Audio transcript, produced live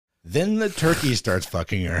Then the turkey starts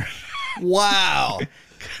fucking her. Wow.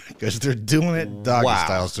 Because they're doing it doggy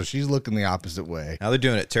style, so she's looking the opposite way. Now they're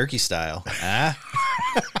doing it turkey style. Ah.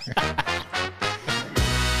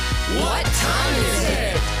 What time is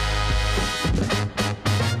it?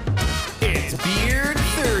 It's Beard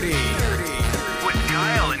 30 with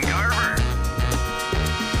Kyle and Garver.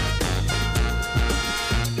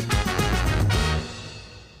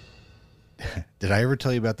 Did I ever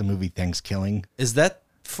tell you about the movie Thanksgiving? Is that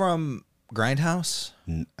from Grindhouse?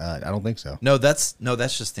 I don't think so. No, that's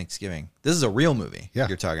just Thanksgiving. This is a real movie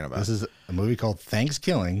you're talking about. This is a movie called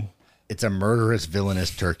Thanksgiving. It's a murderous,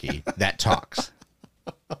 villainous turkey that talks.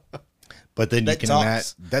 But then you can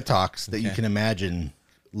you can imagine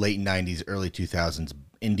late 90s, early 2000s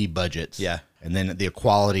indie budgets. Yeah. And then the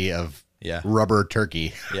equality of rubber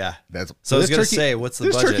turkey. Yeah. That's so I was going to say, what's the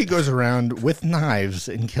budget? This turkey goes around with knives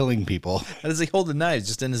and killing people. How does he hold the knives?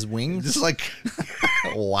 Just in his wings? Just like,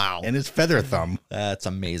 wow. And his feather thumb. That's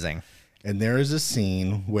amazing. And there is a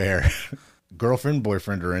scene where girlfriend and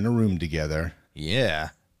boyfriend are in a room together. Yeah.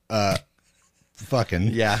 Fucking.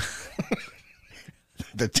 Yeah.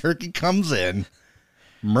 The turkey comes in,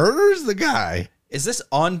 murders the guy. Is this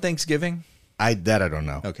on Thanksgiving? I don't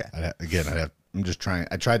know. Okay. I'm just trying.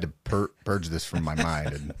 I tried to purge this from my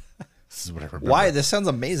mind, and this is what I remember. Why? This sounds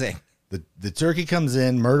amazing. The turkey comes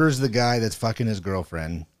in, murders the guy that's fucking his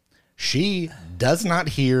girlfriend. She does not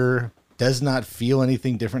hear, does not feel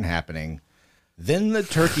anything different happening. Then the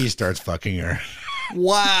turkey starts fucking her.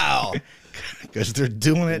 Wow. Because they're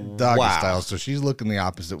doing it doggy style, so she's looking the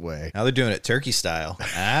opposite way. Now they're doing it turkey style.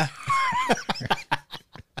 Ah.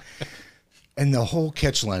 And the whole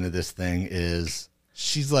catch line of this thing is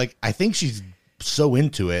she's like, I think she's so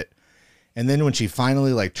into it. And then when she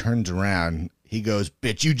finally like turns around, he goes,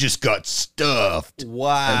 "Bitch, you just got stuffed."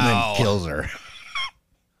 Wow. And then kills her.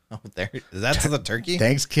 Oh, that's the turkey?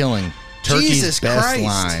 Thanks, killing. Turkey's Jesus best Christ.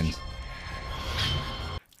 line.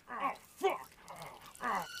 Oh, fuck.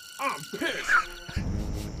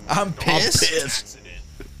 I'm pissed. I'm pissed.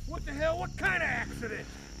 What the hell? What kind of accident?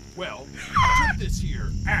 Well, check this here.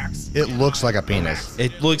 Axe. It looks like a penis.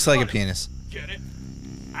 It looks like a penis. Get it?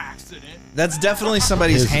 Accident. That's definitely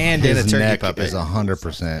somebody's hand in a turkey neck puppet. is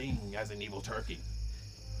 100%. As an evil turkey.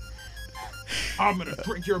 I'm gonna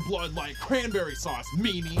drink your blood like cranberry sauce,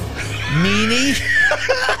 meanie. Meanie?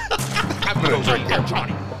 I'm gonna drink your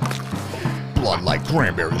blood like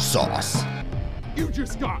cranberry sauce. You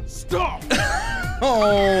just got stuffed.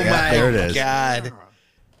 Oh my there it is. God.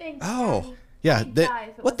 Thanks, Oh. Daddy. Yeah. He'd die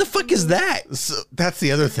if it What the wasn't fuck for is you. that? So that's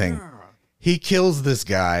the other thing. He kills this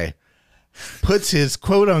guy, puts his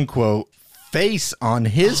quote unquote face on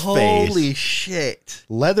his Holy face, shit.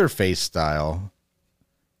 Leatherface style,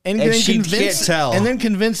 And she can't tell. and then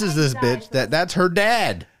convinces this bitch that that's her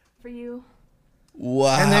dad, For you.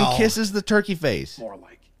 Wow. and then kisses the turkey face. More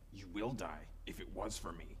like, you will die if it was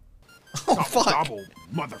for me. Oh, Gobble, fuck. gobble,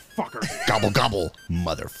 motherfucker. Gobble gobble,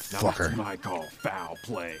 Now that's motherfucker. what I call foul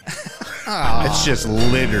play. It's just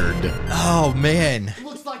littered. Oh, man.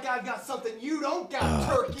 Looks like I've got something you don't got,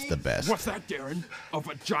 turkey. It's the best. What's that, Darren? A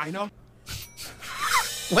vagina?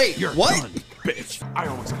 Wait, You're what? done, bitch. I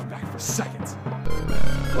always come back for seconds.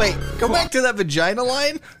 Wait, go back to that vagina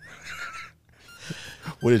line?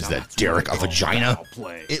 What is Now that, that's Derek? what A I call vagina? foul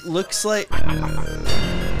play. It looks like...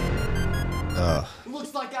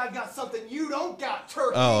 Looks like I've got something you don't got,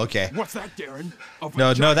 turkey. Oh, okay. What's that, Darren? A No,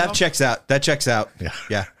 vagina? that checks out. That checks out. Yeah.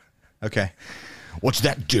 Yeah. Okay. What's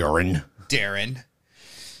that, Darren? Darren.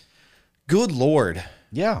 Good Lord.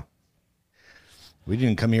 Yeah. We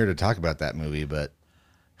didn't come here to talk about that movie, but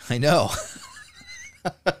I know.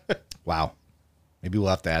 wow. Maybe we'll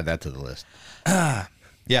have to add that to the list.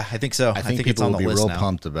 Yeah, I think so. I think it's people on will the be list real now.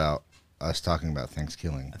 pumped about us talking about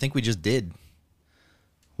Thanksgiving. I think we just did.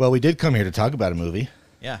 Well, we did come here to talk about a movie.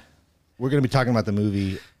 Yeah. We're going to be talking about the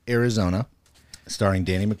movie Arizona, starring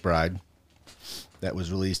Danny McBride, that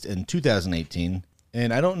was released in 2018.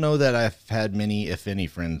 And I don't know that I've had many, if any,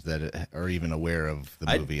 friends that are even aware of the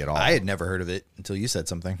movie at all. I had never heard of it until you said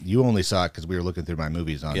something. You only saw it because we were looking through my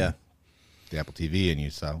movies on Yeah. the Apple TV, and you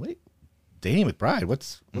saw, wait, Danny McBride,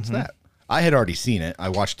 what's that? I had already seen it. I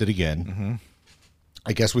watched it again.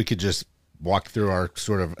 I guess we could just walk through our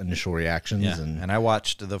sort of initial reactions. Yeah. And And I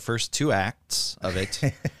watched the first 2 acts of it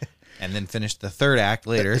and then finished the 3rd act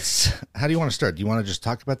later. how do you want to start? Do you want to just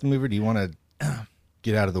talk about the movie, or do you want to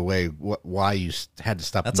get out of the way why you had to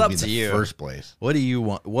stop That's the movie up to in the you. first place? What do you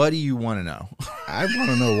want? What do you want to know? I want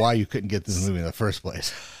to know why you couldn't get this movie in the first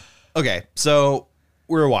place. Okay, so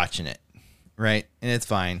we're watching it, right? And it's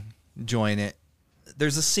fine. Enjoying it.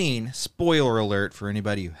 There's a scene, spoiler alert for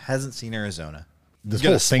anybody who hasn't seen Arizona. this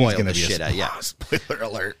gonna whole thing is spoil going to the be shit out, yeah. spoiler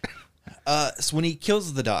alert. So when he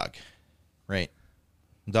kills the dog, right?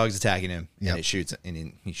 The dog's attacking him, Yep. and it shoots it,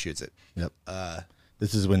 and he shoots it. Yep.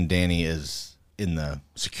 This is when Danny is in the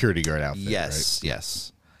security guard outfit. Yes,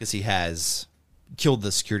 yes, because he has killed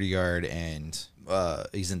the security guard, and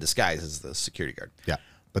he's in disguise as the security guard. Right? Yeah.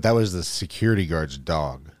 But that was the security guard's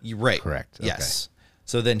dog. You're right. Correct. Okay. Yes.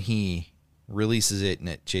 So then he releases it, and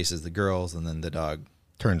it chases the girls, and then the dog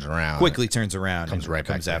Turns around. quickly turns around Comes and right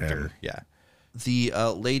back comes to after. him. Yeah. The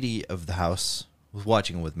lady of the house was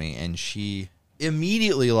watching with me, and she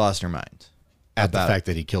immediately lost her mind At the fact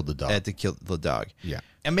that he killed the dog. at the kill the dog. Yeah.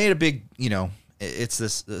 And made a big, it's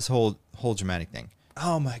this whole dramatic thing.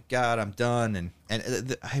 Oh my God, I'm done, and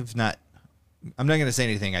I'm not going to say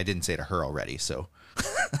anything I didn't say to her already. So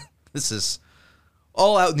this is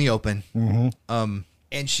all out in the open. Mm-hmm.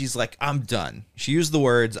 And she's like, I'm done. She used the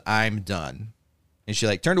words, I'm done. And she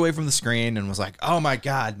like turned away from the screen and was like, oh my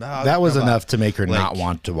God. that was enough to make her Like- not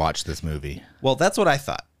want to watch this movie. Well, that's what I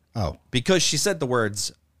thought. Oh. Because she said the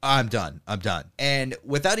words, I'm done. And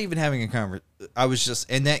without even having a conversation, I was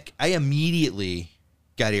just, and that I immediately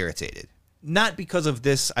got irritated. Not because of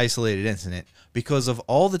this isolated incident, because of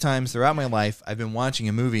all the times throughout my life I've been watching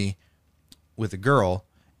a movie with a girl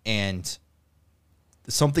and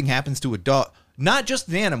something happens to a dog, not just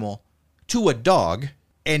an animal, to a dog,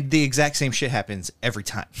 and the exact same shit happens every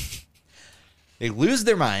time. They lose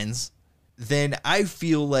their minds. Then I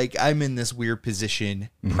feel like I'm in this weird position,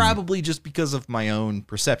 probably just because of my own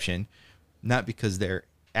perception, not because they're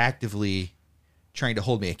actively trying to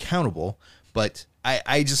hold me accountable, but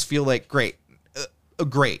I just feel like, great.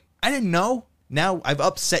 I didn't know. Now I've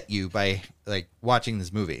upset you by like watching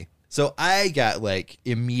this movie. So I got like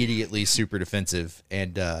immediately super defensive,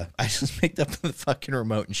 and I just picked up the fucking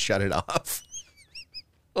remote and shut it off.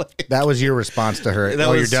 Like, That was your response to her. That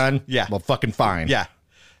Oh, you're was- done? yeah. Well, fucking fine. yeah.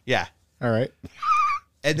 All right.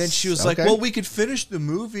 And then she was like, Okay. well, we could finish the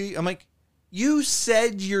movie. I'm like, you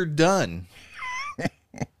said you're done.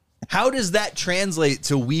 How does that translate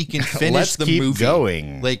to we can finish Let's the keep movie?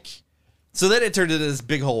 going. Like, so then it turned into this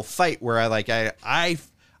big whole fight where I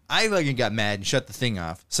fucking got mad and shut the thing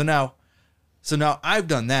off. So now I've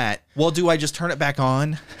done that. Well, do I just turn it back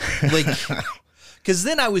on? Like, because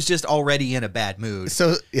then I was just already in a bad mood.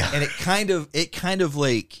 So, yeah. And it kind of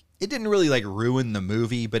like, it didn't really like ruin the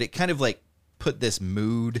movie, but it kind of like put this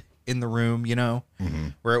mood in the room,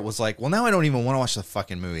 where it was like, well, now I don't even want to watch the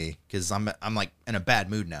fucking movie because I'm like in a bad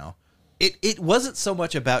mood now. It wasn't so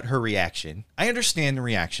much about her reaction. I understand the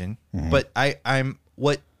reaction, but I'm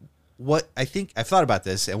what I think I've thought about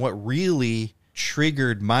this, and what really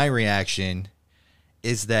triggered my reaction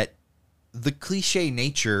is that the cliche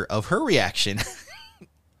nature of her reaction,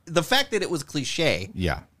 the fact that it was cliche,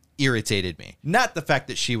 Yeah. irritated me. Not the fact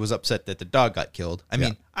that she was upset that the dog got killed. I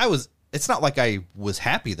mean, it's not like I was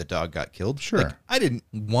happy the dog got killed. Sure. Like, I didn't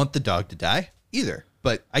want the dog to die either.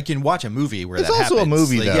 But I can watch a movie where It's that also a happens.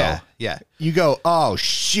 movie, Like, though. Yeah. You go, oh,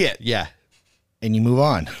 shit. Yeah. And you move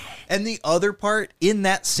on. And the other part in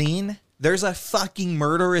that scene, there's a fucking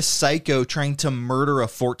murderous psycho trying to murder a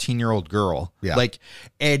 14-year-old girl. Yeah. Like,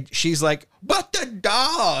 and she's like, but the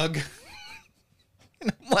dog.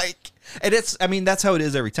 And I'm like, and that's how it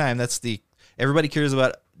is every time. Everybody cares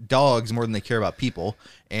about dogs more than they care about people.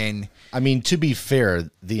 And I mean, to be fair,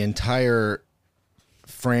 the entire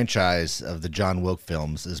franchise of the John Wilk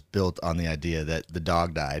films is built on the idea that the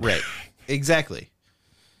dog died. right, exactly,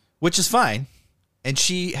 which is fine. And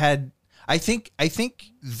she had, I think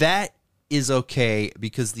that is okay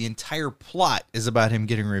because the entire plot is about him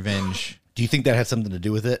getting revenge. Do you think that had something to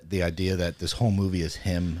do with it? The idea that this whole movie is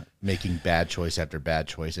him making bad choice after bad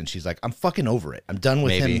choice, and she's like, I'm fucking over it. I'm done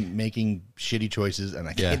with Maybe. him making shitty choices, and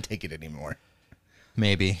I can't take it anymore.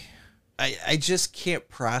 Maybe. I just can't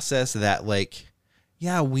process that, like,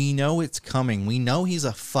 yeah, we know it's coming. We know he's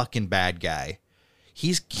a fucking bad guy.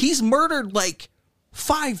 He's murdered like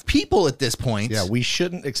 5 people at this point. Yeah, we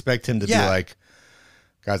shouldn't expect him to be Yeah. like,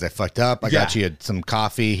 guys, I fucked up. I got you some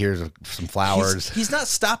coffee. Here's some flowers. He's not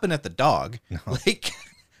stopping at the dog. Like,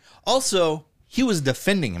 also, he was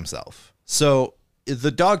defending himself. So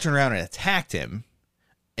the dog turned around and attacked him,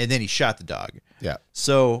 and then he shot the dog. Yeah.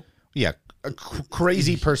 So Yeah, a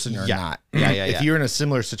crazy person or Yeah. not. Yeah. If you're in a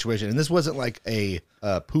similar situation, and this wasn't like a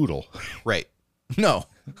poodle, right, no,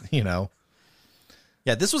 you know.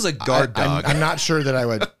 yeah, this was a guard dog. I'm not sure that I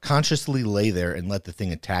would consciously lay there and let the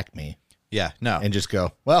thing attack me yeah, no. and just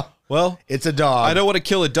go, well, it's a dog. I don't want to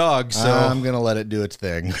kill a dog, so I'm going to let it do its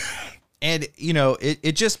thing. and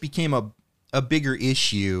it just became a bigger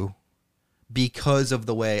issue because of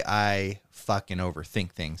the way I fucking overthink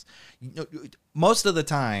things. most of the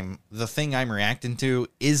time, the thing I'm reacting to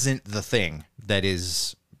isn't the thing that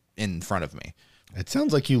is in front of me. It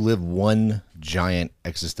sounds like you live one giant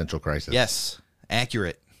existential crisis. Yes,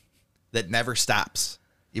 accurate. That never stops,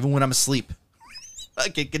 even when I'm asleep.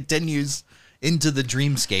 Like it continues into the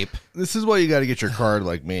dreamscape. This is why you got to get your card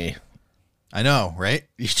like me. I know, right?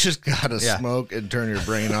 You just got to Yeah. smoke and turn your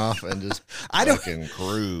brain off and just fucking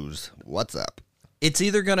cruise. What's up? It's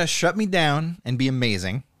either going to shut me down and be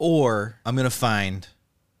amazing, or I'm going to find,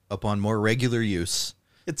 upon more regular use,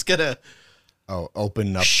 it's going to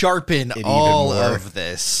Open up. sharpen even all more. of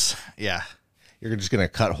this. Yeah. You're just going to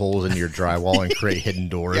cut holes in your drywall and create hidden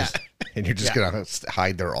doors. Yeah. And you're just going to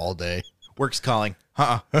hide there all day. Work's calling.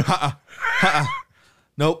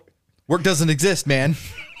 Nope. Work doesn't exist, man.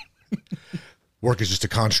 Work is just a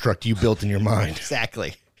construct you built in your mind.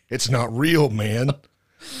 Exactly. It's not real, man.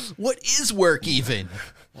 What is work even?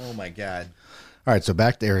 Oh, my God. All right, so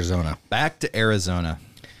back to Arizona. Back to Arizona.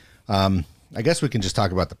 I guess we can just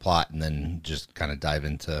talk about the plot and then just kind of dive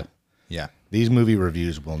into... Yeah. These movie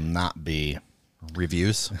reviews will not be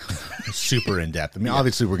Reviews. super in-depth. I mean,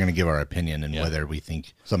 obviously, we're going to give our opinion and whether we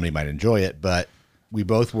think somebody might enjoy it, but we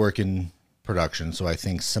both work in production, so I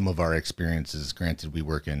think some of our experiences, granted we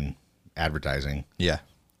work in advertising, Yeah.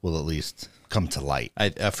 will at least come to light.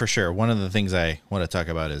 For sure. One of the things I want to talk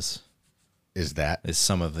about is Is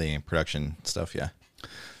some of the production stuff. Yeah.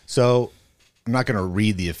 so? I'm not going to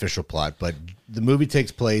read the official plot, but the movie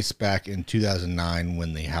takes place back in 2009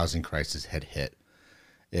 when the housing crisis had hit.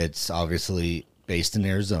 It's obviously based in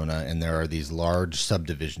Arizona, and there are these large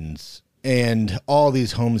subdivisions, and all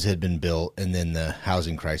these homes had been built, and then the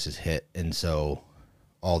housing crisis hit, and so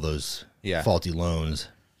all those faulty loans.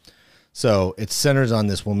 So it centers on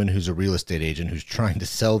this woman who's a real estate agent who's trying to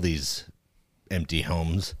sell these empty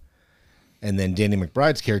homes, and then Danny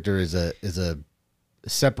McBride's character is a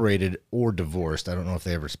separated or divorced. I don't know if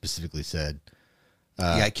they ever specifically said.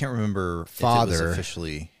 Yeah, I can't remember father- if it was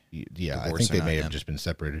officially. Yeah, I divorced think or they not, may yeah. have just been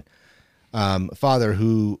separated. Father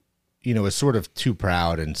who, is sort of too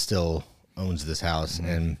proud and still owns this house. Mm-hmm.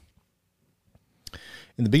 And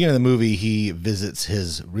in the beginning of the movie, he visits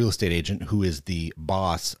his real estate agent, who is the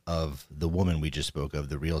boss of the woman we just spoke of,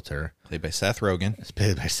 the realtor. Played by Seth Rogen. It's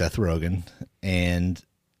played by Seth Rogen. And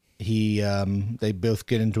they both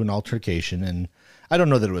get into an altercation, and I don't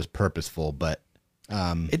know that it was purposeful, but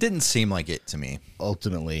It didn't seem like it to me.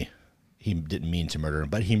 ultimately he didn't mean to murder him,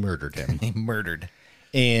 but he murdered him. He murdered.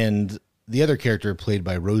 And the other character, played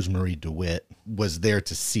by Rosemary DeWitt, was there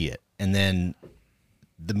to see it. And then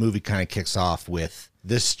the movie kind of kicks off with,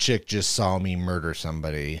 this chick just saw me murder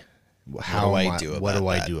somebody. What do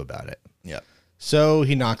I do about it? Yeah. So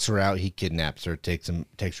he knocks her out. He kidnaps her, takes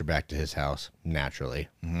her back to his house naturally.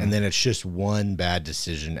 And then it's just one bad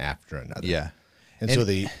decision after another. Yeah. And so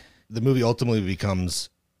the movie ultimately becomes,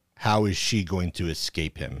 how is she going to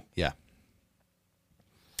escape him? Yeah.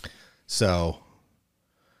 So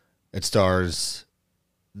it stars,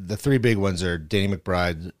 the three big ones are Danny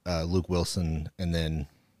McBride, Luke Wilson, and then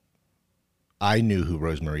I knew who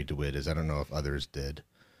Rosemary DeWitt is. I don't know if others did.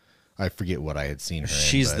 I forget what I had seen her in.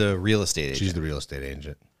 She's but the real estate agent. She's the real estate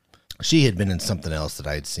agent. She had been in something else that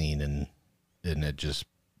I had seen, and it just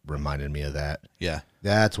reminded me of that. Yeah.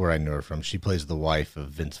 That's where I knew her from. She plays the wife of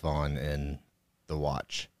Vince Vaughn in The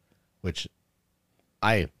Watch, which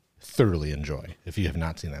I thoroughly enjoy. If you have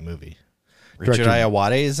not seen that movie, Richard Directed-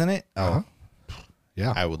 Iowade is in it. Oh,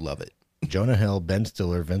 yeah, I would love it. Jonah Hill, Ben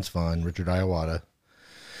Stiller, Vince Vaughn, Richard Iowade.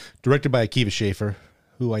 Directed by Akiva Schaffer,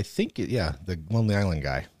 who I think, the Lonely Island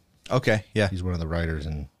guy. Okay. Yeah. He's one of the writers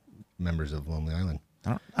and members of Lonely Island.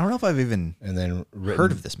 I don't know if I've even And then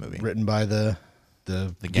heard of this movie. Written by the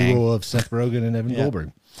gang. duo of Seth Rogen and Evan Yeah.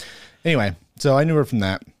 Goldberg. Anyway, so I knew her from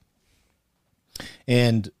that.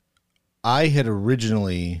 And I had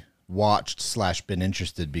originally watched / been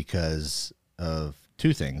interested because of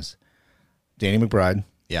two things. Danny McBride.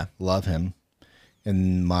 Yeah. Love him.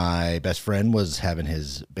 And my best friend was having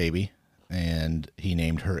his baby, and he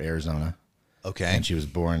named her Arizona. Okay. And she was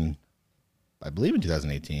born, I believe, in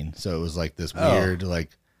 2018. So it was like this Oh. weird,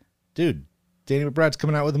 dude, Danny McBride's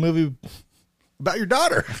coming out with a movie about your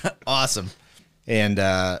daughter. Awesome. And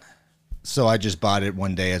so I just bought it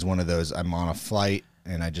one day as one of those, I'm on a flight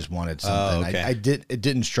and I just wanted something. Oh, okay. It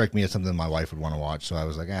didn't strike me as something my wife would want to watch. So I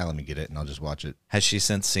was like, let me get it and I'll just watch it. Has she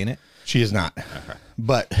since seen it? She is not.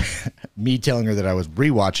 But me telling her that I was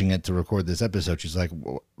rewatching it to record this episode, she's like,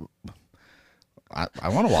 I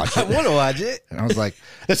want to watch it. want to watch it. And I was like,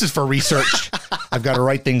 this is for research. I've got to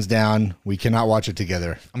write things down. We cannot watch it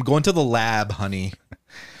together. I'm going to the lab, honey.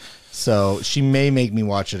 So she may make me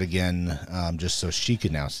watch it again, just so she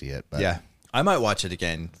can now see it. But Yeah. I might watch it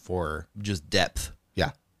again for just depth.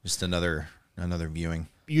 Yeah. Just another viewing.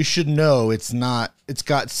 You should know it's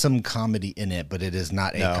got some comedy in it, but it is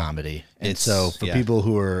not a comedy. And so for people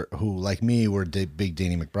who like me were big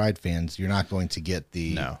Danny McBride fans, you're not going to get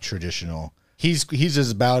the traditional.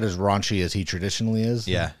 He's about as raunchy as he traditionally is.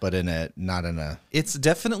 Yeah. But not in a. It's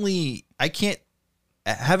definitely,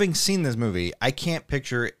 having seen this movie, I can't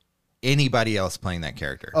picture anybody else playing that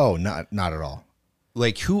character. Oh, not at all.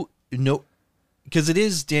 Like because it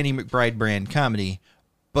is Danny McBride brand comedy,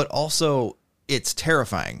 but also it's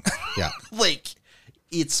terrifying. Yeah. Like,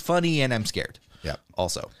 it's funny and I'm scared. Yeah.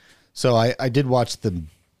 Also. So I did watch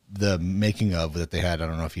the making of that they had. I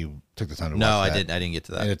don't know if you took the time to watch that. I didn't get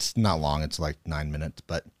to that. And it's not long. It's like 9 minutes.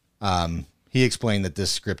 But he explained that this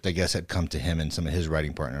script, I guess, had come to him and some of his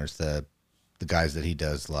writing partners, the guys that he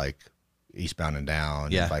does like Eastbound and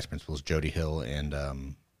Down, and Vice Principals, Jody Hill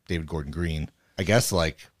and David Gordon Green. I guess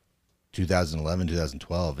like 2011,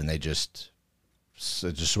 2012, and they just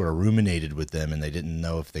sort of ruminated with them, and they didn't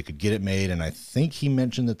know if they could get it made. And I think he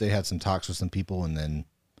mentioned that they had some talks with some people, and then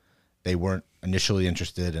they weren't initially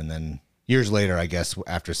interested. And then years later, I guess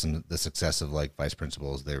after the success of like Vice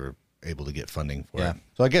Principals, they were able to get funding for it.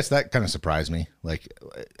 So I guess that kind of surprised me, like,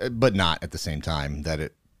 but not at the same time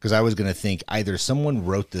because I was going to think either someone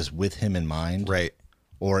wrote this with him in mind, right,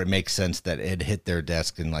 or it makes sense that it hit their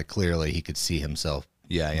desk and like clearly he could see himself.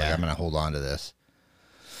 Yeah, like, I'm going to hold on to this.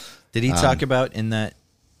 Did he talk about in that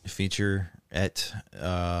feature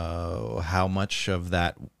how much of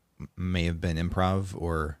that may have been improv,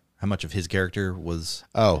 or how much of his character was?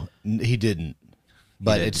 Oh, he didn't.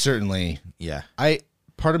 But it's certainly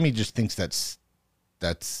part of me just thinks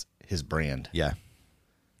that's his brand. Yeah.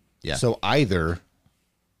 Yeah. So either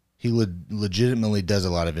he legitimately does a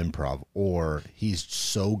lot of improv, or he's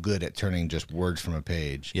so good at turning just words from a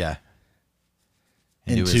page. Yeah.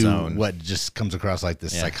 Into his own. What just comes across like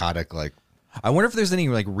this psychotic, like. I wonder if there's any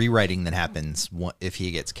like rewriting that happens if he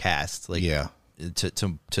gets cast, like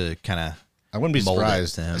to kind of. I wouldn't be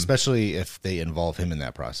surprised, especially if they involve him in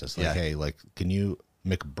that process. Like, hey, like, can you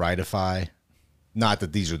McBrideify? Not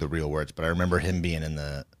that these are the real words, but I remember him being in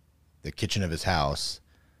the kitchen of his house.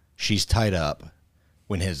 She's tied up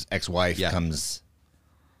when his ex-wife comes,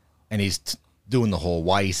 and he's doing the whole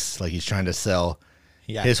Weiss, like he's trying to sell.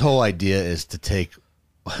 Yeah. His whole idea is to take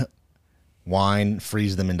wine,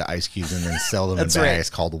 freeze them into ice cubes, and then sell them in bags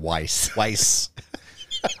called Weiss. Weiss.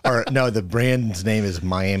 Or no, the brand's name is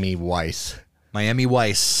Miami Weiss. Miami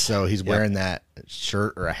Weiss. So he's wearing that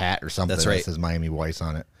shirt or a hat or something that says Miami Weiss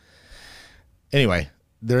on it. Anyway,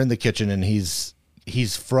 they're in the kitchen, and he's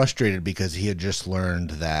frustrated because he had just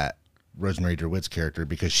learned that Rosemary DeWitt's character,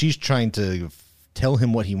 because she's trying to tell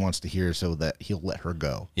him what he wants to hear so that he'll let her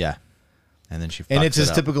go. Yeah. And then she fucks and it's his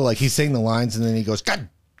up. Typical, like, he's saying the lines, and then he goes, God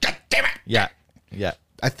damn it. Yeah. Yeah.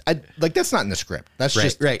 I like, that's not in the script. That's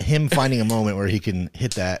just him finding a moment where he can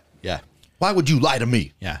hit that. Yeah. Why would you lie to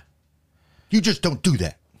me? Yeah. You just don't do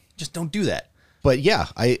that. Just don't do that. But yeah,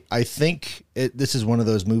 I think this is one of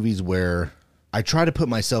those movies where I try to put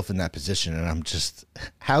myself in that position, and I'm just,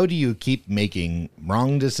 how do you keep making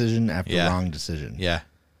wrong decision after wrong decision? Yeah.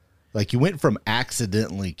 Like, you went from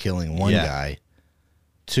accidentally killing one guy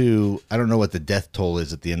to, I don't know what the death toll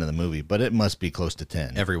is at the end of the movie, but it must be close to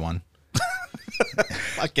 10. Everyone.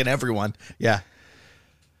 Fucking everyone. Yeah.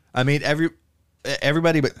 I mean,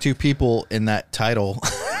 everybody but two people in that title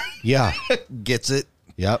gets it.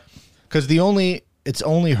 Yep. Because it's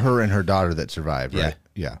only her and her daughter that survived, right?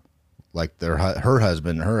 Yeah. Like her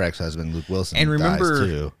husband, her ex-husband, Luke Wilson, and remember, dies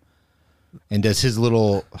too. And does his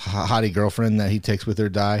little hottie girlfriend that he takes with her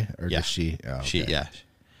die? Or does she? Oh, okay.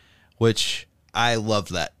 Which I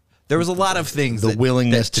loved that. There was a lot of things. The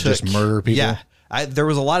willingness to just murder people. Yeah. There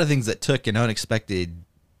was a lot of things that took an unexpected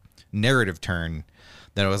narrative turn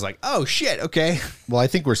that I was like, oh, shit, okay. Well, I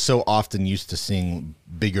think we're so often used to seeing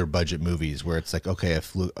bigger budget movies where it's like, okay,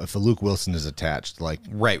 if a Luke Wilson is attached, like,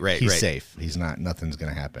 he's safe. He's not, nothing's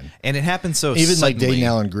going to happen. And it happens so even suddenly. Like Dayton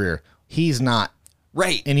Allen Greer, he's not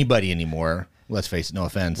anybody anymore. Let's face it, no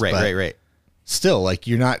offense. Right. Still, like,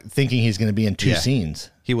 you're not thinking he's going to be in two scenes.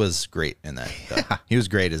 He was great in that, though. He was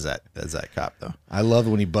great as that cop, though. I loved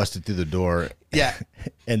when he busted through the door. Yeah.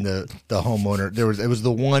 And the homeowner, it was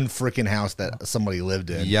the one freaking house that somebody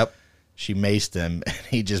lived in. Yep. She maced him, and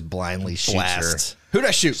he just blindly shoots her. Who'd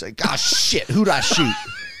I shoot? She's like, oh, shit, who'd I shoot?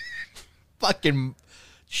 Fucking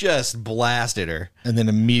just blasted her. And then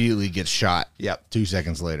immediately gets shot. Yep. 2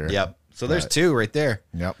 seconds later. Yep. So there's two right there.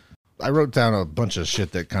 Yep. I wrote down a bunch of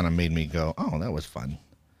shit that kind of made me go, oh, that was fun.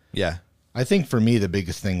 Yeah. I think for me, the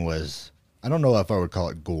biggest thing was, I don't know if I would call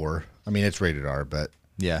it gore. I mean, it's rated R, but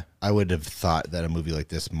Yeah. I would have thought that a movie like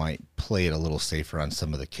this might play it a little safer on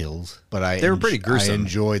some of the kills, but They were pretty gruesome. I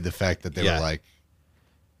enjoyed the fact that they Yeah. were like,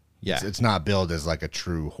 Yeah. it's not billed as like a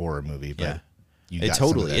true horror movie, but Yeah. you It got some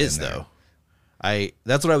of totally that is in there. though.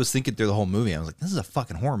 That's what I was thinking through the whole movie. I was like, this is a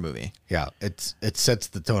fucking horror movie. Yeah, it sets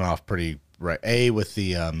the tone off pretty right. With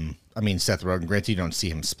the Seth Rogen. Granted, you don't see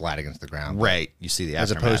him splat against the ground, but Right. You see the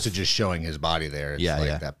as aftermath. opposed to just showing his body there. It's Yeah, like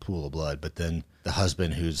yeah. that pool of blood. But then the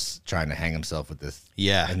husband who's trying to hang himself with this,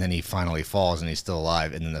 Yeah. and then he finally falls and he's still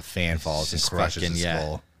alive, and then the fan falls and just crushes fucking- his yeah.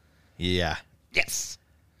 skull. Yeah. Yes.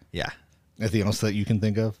 Yeah. Anything else that you can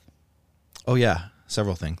think of? Oh yeah.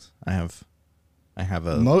 Several things. I have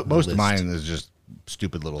a Most list. of mine is just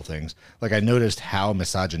stupid little things. Like I noticed how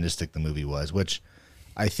misogynistic the movie was, which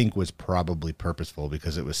I think was probably purposeful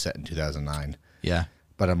because it was set in 2009. Yeah.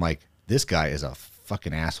 But I'm like, this guy is a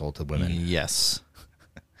fucking asshole to women. Yes.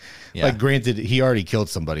 Yeah. Like, granted, he already killed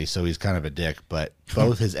somebody, so he's kind of a dick. But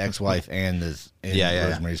both his ex-wife and Yeah.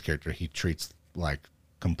 Rosemary's character, he treats like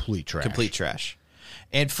complete trash. Complete trash.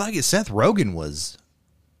 And fucking Seth Rogen was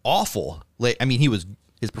awful. Like, I mean,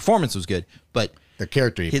 his performance was good, but The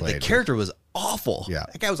character he the played. character was awful. Yeah.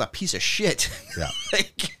 That guy was a piece of shit. Yeah.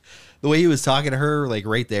 Like, the way he was talking to her, like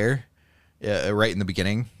right there, right in the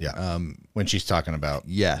beginning. Yeah. When she's talking about,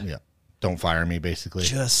 Yeah. don't fire me, basically.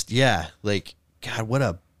 Just like, God, what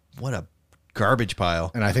a garbage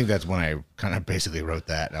pile. And I think that's when I kind of basically wrote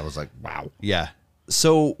that. I was like, wow. Yeah.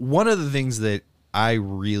 So one of the things that I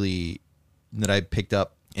picked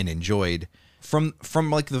up and enjoyed from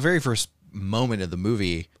like the very first moment of the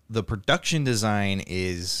movie, the production design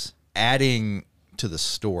is adding to the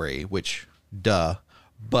story, which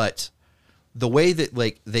but the way that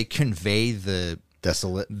like they convey the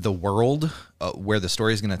Desolate. world where the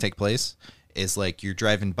story is going to take place is like you're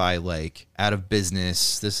driving by like out of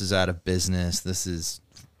business, this is out of business, this is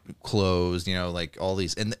closed, like all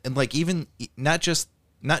these and like even not just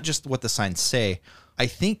what the signs say. I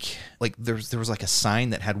think like there was like a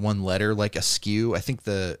sign that had one letter like askew. I think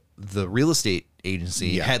the real estate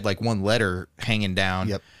agency had like one letter hanging down.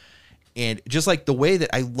 Yep. And just like the way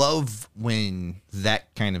that I love when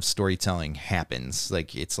that kind of storytelling happens,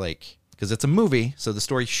 like it's like, because it's a movie, so the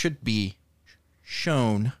story should be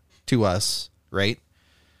shown to us, right?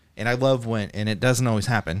 And I love and it doesn't always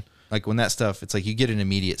happen, like when that stuff, it's like you get an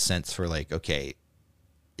immediate sense for like, okay,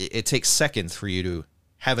 it takes seconds for you to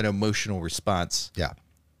have an emotional response Yeah.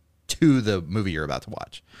 to the movie you're about to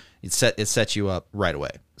watch. It sets you up right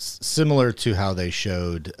away. Similar to how they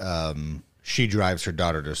showed she drives her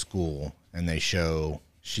daughter to school, and they show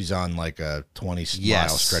she's on like a 20-mile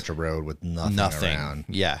stretch of road with nothing around.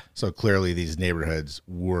 Yeah. So clearly these neighborhoods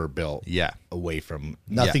were built away from,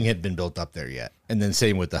 nothing had been built up there yet. And then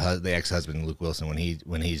same with the ex-husband, Luke Wilson, when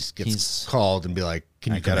he gets called and be like,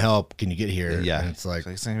 can you come help? Can you get here? Yeah. And it's like,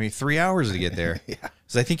 it's going to be 3 hours to get there. Yeah.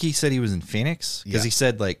 Because I think he said he was in Phoenix. Because he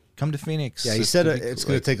said, like, come to Phoenix. yeah, he said it's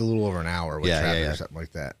going to take a little over an hour with traffic or something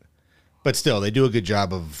like that. But still, they do a good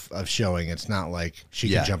job of showing it's not like she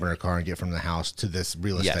can jump in her car and get from the house to this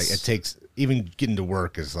real estate. Yes. It takes, even getting to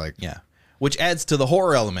work is like, Which adds to the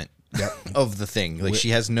horror element of the thing. Like, she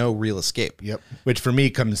has no real escape. Yep. Which for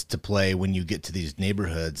me comes to play when you get to these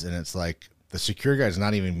neighborhoods and it's like the security guy's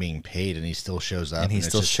not even being paid and he still shows up. And he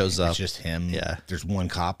still shows up. It's just him. Yeah. There's one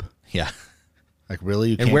cop. Yeah. Like,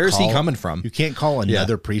 really? And where is he coming from? You can't call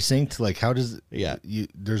another precinct? Like, how does...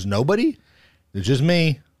 there's nobody? There's just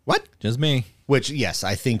me. What? Just me. Which, yes,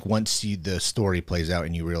 I think once the story plays out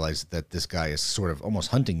and you realize that this guy is sort of almost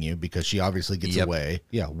hunting you because she obviously gets away.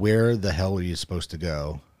 Yeah, where the hell are you supposed to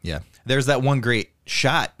go? Yeah. There's that one great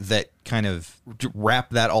shot that kind of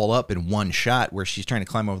wrapped that all up in one shot where she's trying to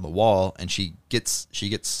climb over the wall and she gets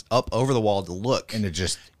up over the wall to look. And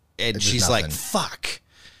she's like, fuck.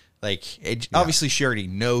 Like, obviously she already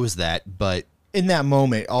knows that, but... In that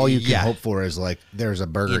moment, all you can hope for is like there's a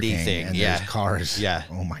Burger King and there's cars. Yeah.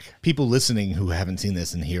 Oh my God. People listening who haven't seen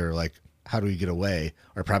this and hear like, how do we get away?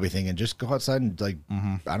 Are probably thinking, just go outside and like,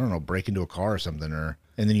 I don't know, break into a car or something.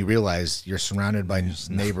 And then you realize you're surrounded by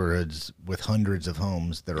neighborhoods with hundreds of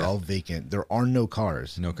homes that are all vacant. There are no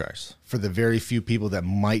cars. No cars. For the very few people that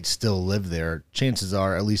might still live there, chances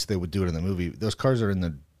are, at least they would do it in the movie, those cars are in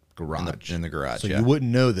the garage. In the garage, so you wouldn't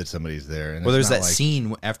know that somebody's there. And well, there's that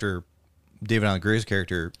scene after David Allen Gray's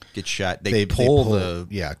character gets shot. They pull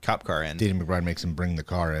the cop car in. Danny McBride makes him bring the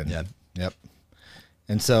car in. Yeah. Yep.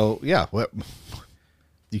 And so,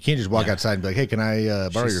 you can't just walk outside and be like, hey, can I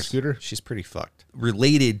borrow your scooter? She's pretty fucked.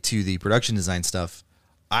 Related to the production design stuff,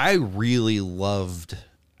 I really loved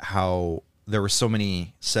how there were so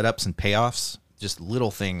many setups and payoffs, just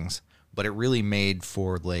little things, but it really made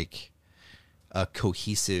for like a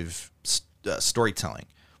cohesive storytelling,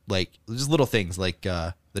 like just little things like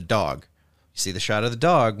the dog. You see the shot of the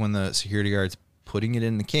dog when the security guard's putting it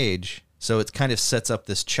in the cage, so it kind of sets up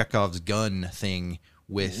this Chekhov's gun thing.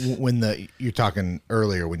 With you're talking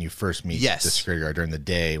earlier when you first meet yes. the security guard during the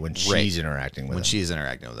day when she's interacting with him. She's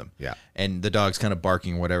interacting with him. Yeah. And the dog's kind of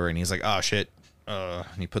barking or whatever, and he's like, oh shit. And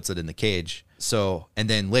he puts it in the cage. So, and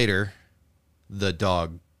then later the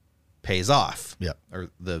dog pays off. Yeah. Or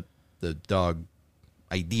the dog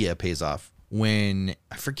idea pays off when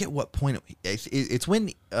I forget what point it's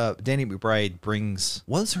when Danny McBride brings,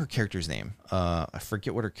 what's her character's name? I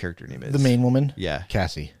forget what her character name is. The main woman? Yeah.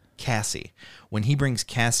 Cassie. When he brings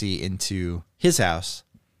Cassie into his house,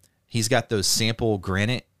 he's got those sample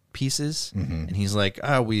granite pieces, and he's like,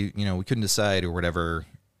 "Oh, we couldn't decide or whatever."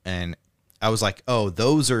 And I was like, "Oh,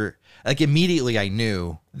 those are like." Immediately, I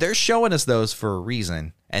knew they're showing us those for a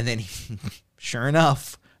reason. And then, sure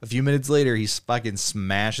enough, a few minutes later, he fucking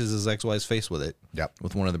smashes his ex-wife's face with it. Yep.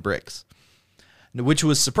 With one of the bricks, which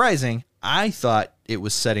was surprising. I thought it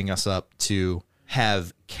was setting us up to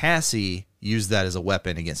have Cassie use that as a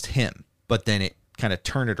weapon against him, but then it kind of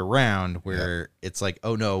turned it around where it's like,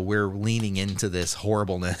 oh no, we're leaning into this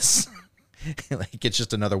horribleness. Like it's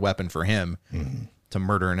just another weapon for him to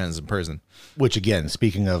murder an innocent person. Which again,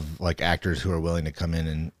 speaking of like actors who are willing to come in,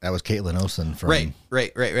 and that was Caitlin Olsen from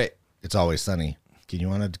Right. It's Always Sunny. Can you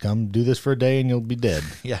want to come do this for a day and you'll be dead?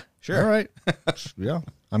 Yeah, sure. All right. Yeah.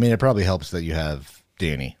 I mean, it probably helps that you have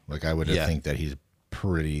Danny. Like I would think that he's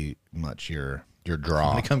pretty much your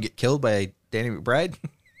draw. Want to come get killed by Danny McBride?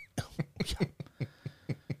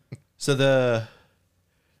 So the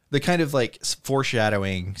kind of like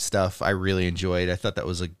foreshadowing stuff I really enjoyed. I thought that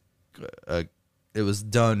was it was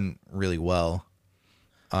done really well.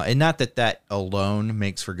 And not that alone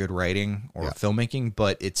makes for good writing or filmmaking,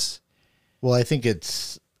 but it's... Well, I think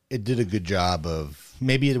it did a good job of...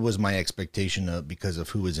 Maybe it was my expectation of because of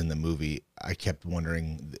who was in the movie. I kept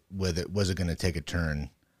wondering whether it was going to take a turn.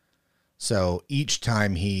 So each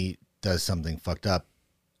time he does something fucked up,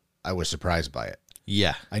 I was surprised by it.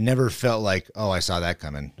 Yeah. I never felt like, oh, I saw that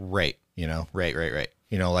coming. Right. You know? Right.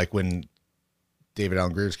 You know, like when David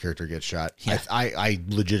Allen Greer's character gets shot, I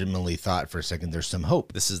legitimately thought for a second there's some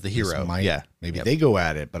hope. This is the hero. Maybe they go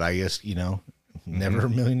at it, but I guess, never a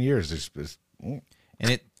million years. There's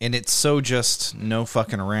And it's so just no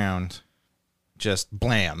fucking around. Just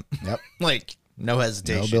blam. Yep. Like no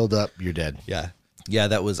hesitation. No build up, you're dead. Yeah. Yeah,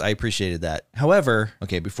 I appreciated that. However,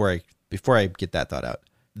 okay, before I get that thought out,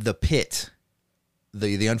 the pit,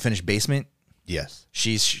 the unfinished basement. Yes.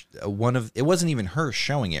 She's it wasn't even her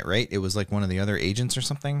showing it, right? It was like one of the other agents or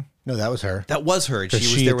something. No, that was her. That was her. She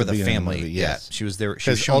was there with a family. Yes. Yeah, she was there.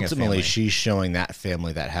 She was showing ultimately she's showing that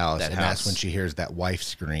family that house, that's when she hears that wife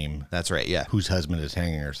scream. That's right. Yeah. Whose husband is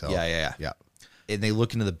hanging herself. Yeah. And they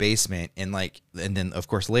look into the basement and then of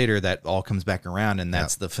course later that all comes back around and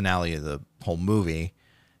that's the finale of the whole movie.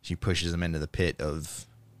 She pushes him into the pit of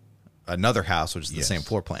another house, which is the same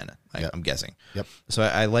floor plan. I'm guessing. Yep. So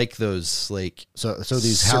I like those like so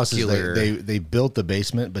these circular... houses they built the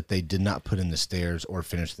basement, but they did not put in the stairs or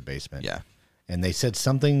finish the basement. Yeah. And they said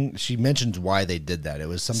something. She mentioned why they did that. It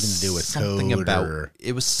was something to do with code.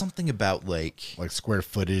 It was something about like square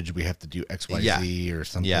footage. We have to do XYZ or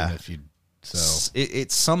something. Yeah. If you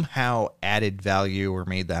it somehow added value or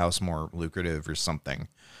made the house more lucrative or something.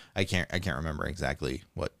 I can't remember exactly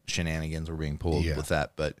what shenanigans were being pulled with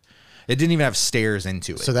that, but it didn't even have stairs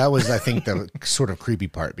into it. So that was, I think, the sort of creepy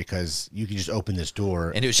part because you could just open this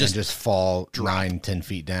door and it was just fall 9-10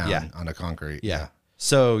 feet down on the concrete. Yeah.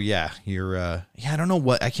 So you're I don't know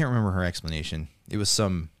what, I can't remember her explanation. It was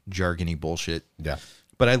some jargony bullshit. Yeah.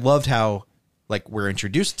 But I loved how like we're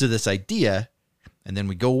introduced to this idea and then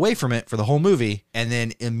we go away from it for the whole movie and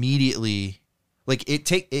then immediately like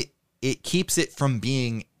it keeps it from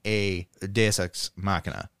being a Deus Ex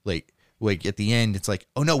Machina. Like at the end, it's like,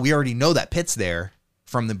 oh no, we already know that pit's there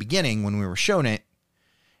from the beginning when we were shown it.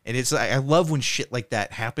 And it's I love when shit like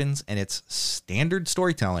that happens and it's standard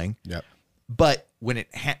storytelling. Yep. But when it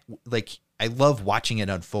I love watching it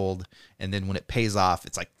unfold, and then when it pays off,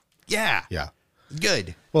 it's like, yeah,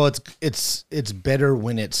 good. Well, it's better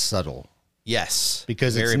when it's subtle. Yes,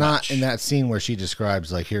 because it's not in that scene where she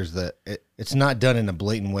describes like here's it's not done in a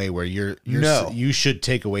blatant way where you should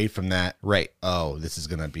take away from that right. Oh, this is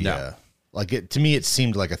gonna be to me it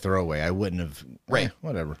seemed like a throwaway. I wouldn't have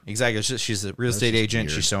whatever exactly. She's a real estate agent.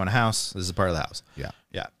 Weird. She's showing a house. This is a part of the house.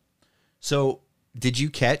 Yeah. So did you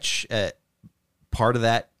catch part of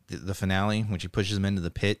that the finale when she pushes him into the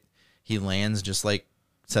pit? He lands just like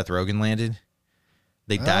Seth Rogen landed.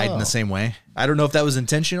 They died in the same way. I don't know if that was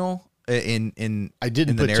intentional. I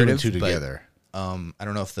didn't put narrative, two and two together. I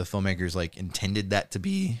don't know if the filmmakers like intended that to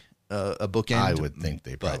be a bookend. I would think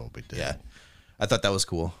they probably did. Yeah, I thought that was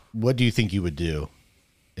cool. What do you think you would do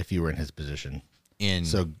if you were in his position?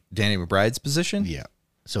 So Danny McBride's position? Yeah.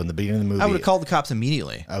 So in the beginning of the movie, I would have called the cops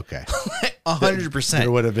immediately. Okay. 100%.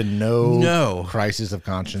 There would have been no crisis of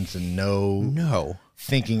conscience and no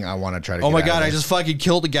thinking I want to try to. Oh my God! I just fucking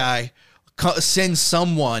killed a guy. Send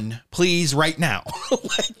someone, please, right now.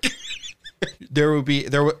 Like,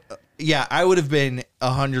 yeah, I would have been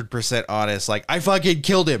 100% honest. Like, I fucking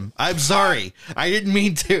killed him. I'm sorry. I didn't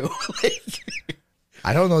mean to.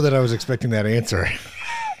 I don't know that I was expecting that answer.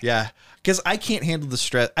 Yeah, because I can't handle the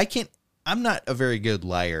stress. I'm not a very good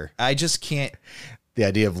liar. I just can't. The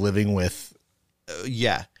idea of living with.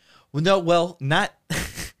 Yeah. Well, not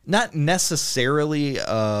necessarily.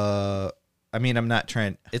 I mean, I'm not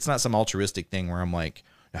trying. It's not some altruistic thing where I'm like,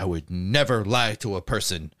 I would never lie to a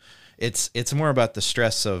person. It's more about the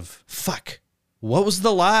stress of, fuck, what was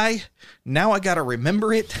the lie? Now I got to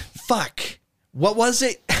remember it. Fuck. What was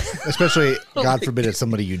it? Especially, God forbid, it's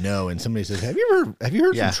somebody you know, and somebody says, "Have you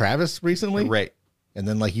heard from Travis recently?" Right. And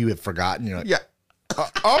then like you have forgotten. You're like, Yeah.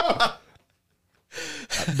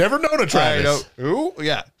 I've never known a Travis. Ooh,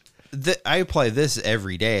 yeah. I apply this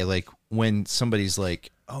every day. Like when somebody's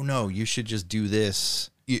like, "Oh no, you should just do this."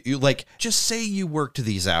 You like just say you worked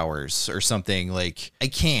these hours or something. Like I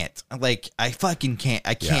can't. Like I fucking can't.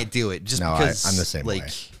 I can't do it just because I'm the same like,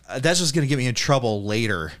 way. That's just gonna get me in trouble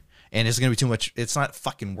later, and it's gonna be too much. It's not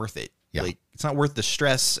fucking worth it. Yeah. Like it's not worth the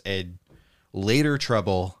stress and later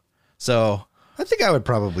trouble. So I think I would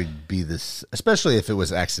probably be this, especially if it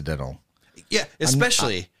was accidental. yeah,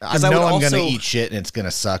 especially I know I'm going to eat shit and it's going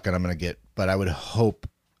to suck and I'm going to get, but I would hope.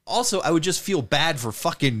 Also, I would just feel bad for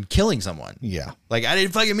fucking killing someone. Yeah. Like, I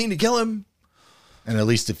didn't fucking mean to kill him. And at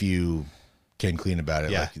least if you can clean about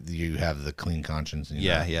it, Yeah. like you have the clean conscience and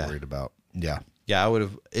you're not worried about. Yeah. Yeah, I would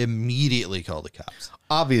have immediately called the cops.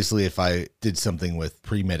 Obviously, if I did something with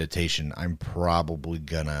premeditation, I'm probably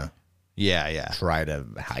going to Yeah. try to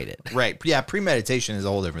hide it. Right. Yeah, premeditation is a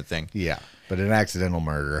whole different thing. Yeah. But an accidental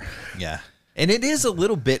murder. Yeah. And it is a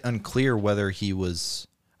little bit unclear whether he was,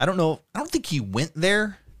 I don't know. I don't think he went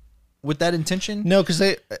there with that intention. No, because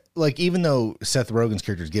they, like, even though Seth Rogen's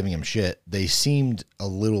character is giving him shit, they seemed a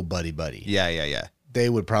little buddy-buddy. Yeah. They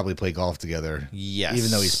would probably play golf together. Yes.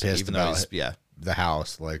 Even though he's pissed about the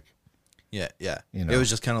house. Like, Yeah. You know. It was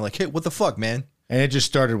just kind of like, hey, what the fuck, man? and it just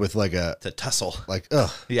started with like a, To tussle. like,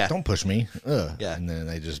 ugh, Yeah. don't push me. Ugh. Yeah. And then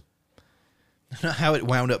they just, I don't know how it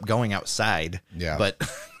wound up going outside. Yeah. But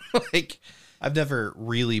like, I've never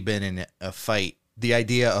really been in a fight. The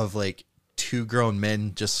idea of like two grown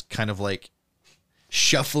men just kind of like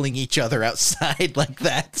shuffling each other outside like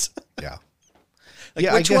that. yeah. Like,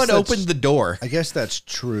 Yeah, I which guess one that's- opened the door? I guess that's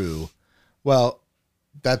true. Well,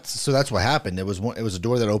 that's what happened. It was a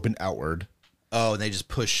door that opened outward. Oh, and they just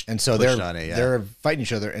pushed. And so pushed on it, yeah. they're fighting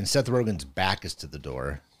each other, and Seth Rogen's back is to the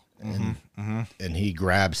door, and he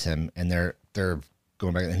grabs him, and they're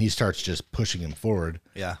going back, and he starts just pushing him forward.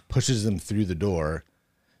 Yeah. Pushes him through the door,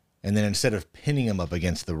 and then instead of pinning him up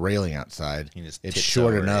against the railing outside, He just it's tips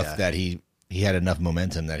short over, enough yeah. that he had enough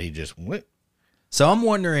momentum that he just went. So I'm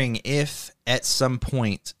wondering if at some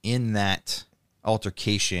point in that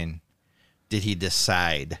altercation, did he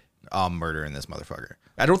decide, I'm murdering this motherfucker?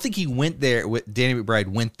 I don't think he went there. Danny McBride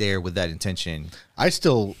went there with that intention. I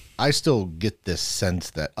still get this sense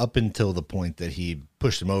that up until the point that he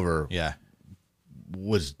pushed him over, Yeah.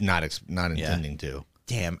 was not intending to.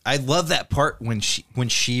 Damn, I love that part when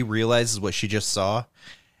she realizes what she just saw,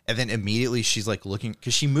 and then immediately she's like looking,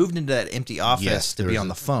 because she moved into that empty office to there be was on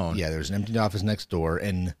the phone. Yeah, there's an empty office next door,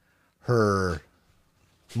 and her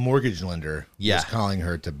mortgage lender was calling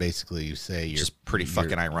her to basically say you're Just pretty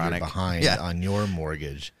fucking ironic. you're behind Yeah. on your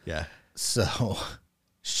mortgage. Yeah. So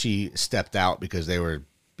she stepped out because they were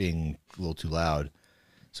being a little too loud.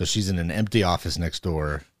 So she's in an empty office next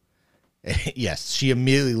door. Yes, she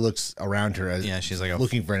immediately looks around her as She's like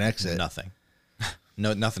looking for an exit. Nothing.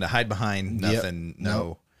 Nothing to hide behind. Yep. Nothing. No.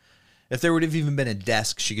 Nope. If there would have even been a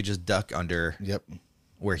desk, she could just duck under Yep.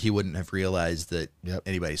 where he wouldn't have realized that Yep.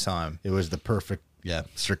 anybody saw him. It was the perfect Yeah.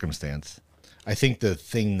 circumstance. I think the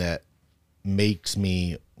thing that makes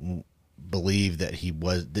me believe that he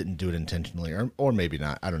didn't do it intentionally, or maybe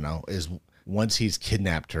not, I don't know, is once he's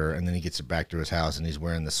kidnapped her and then he gets her back to his house and he's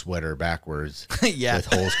wearing the sweater backwards Yeah. with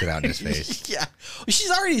holes cut out in his face. Yeah. Well, she's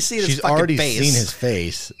already seen his She's fucking already face. seen his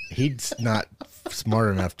face. He's not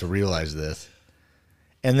smart enough to realize this.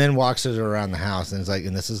 And then walks her around the house and is like,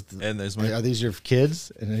 and this is, And there's are these your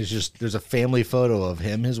kids? And it's just, there's a family photo of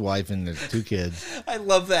him, his wife, and there's two kids. I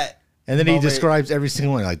love that. And then he moment. describes every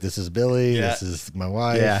single one, like, this is Billy, Yeah. this is my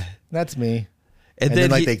wife. Yeah. That's me. And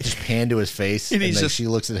then like they just pan to his face, and like she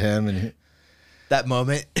looks at him, and that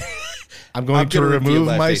moment. I'm going to remove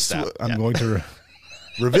my. I'm going to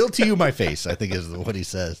reveal to you my face, I think is what he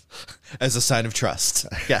says, as a sign of trust.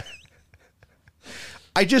 Yeah.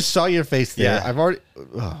 I just saw your face there. Yeah. I've already.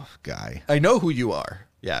 Oh, guy. I know who you are.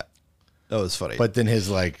 Yeah. That was funny. But then his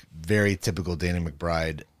like very typical Danny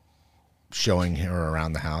McBride showing her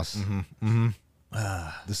around the house.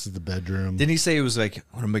 This is the bedroom. Didn't he say it was like, I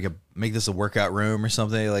want to make this a workout room or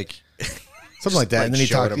something? Like something like that. Like, and then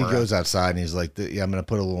he goes outside and he's like, yeah, I'm going to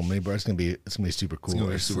put a little mini bar. It's going to be super cool. It's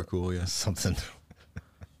going to be super cool. Yeah. Something.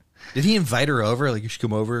 Did he invite her over? Like, you should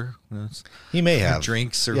come over. He may have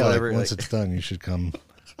drinks or whatever. Like, once it's done, you should come.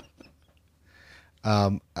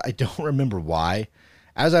 I don't remember why.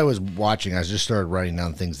 As I was watching, I just started writing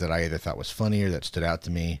down things that I either thought was funny or that stood out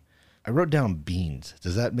to me. I wrote down beans.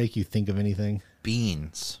 Does that make you think of anything?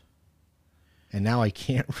 Beans. And now I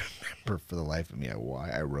can't remember for the life of me why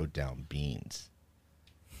I wrote down beans.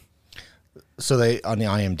 So they on the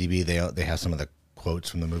IMDb they have some of the quotes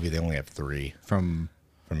from the movie. They only have 3 from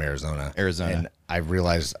Arizona. And I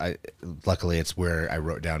realized luckily it's where I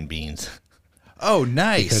wrote down beans. Oh,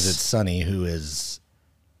 nice. Because it's Sonny, who is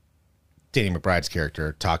Danny McBride's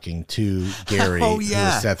character, talking to Gary, who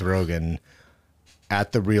is Seth Rogen,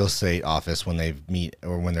 at the real estate office when they meet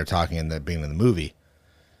or when they're talking in the beginning of the movie.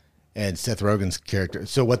 And Seth Rogen's character.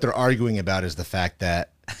 So what they're arguing about is the fact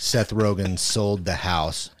that Seth Rogen sold the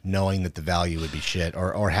house knowing that the value would be shit,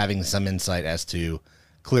 or having some insight as to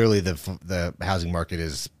clearly the housing market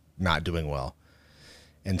is not doing well.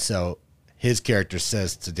 And so his character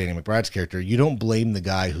says to Danny McBride's character, you don't blame the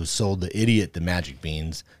guy who sold the idiot the magic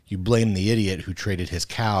beans. You blame the idiot who traded his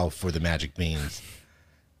cow for the magic beans.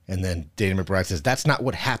 And then Danny McBride says, that's not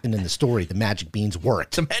what happened in the story. The magic beans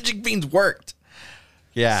worked. The magic beans worked.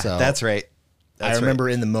 Yeah, so that's right. I remember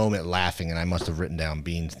in the moment laughing, and I must have written down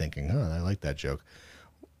beans thinking, oh, I like that joke.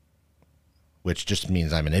 Which just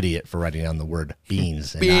means I'm an idiot for writing down the word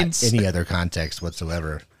beans and not any other context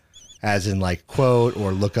whatsoever. As in like quote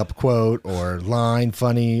or look up quote or line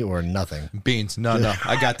funny or nothing. Beans. No,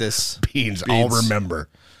 I got this. Beans. I'll remember.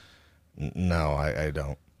 No, I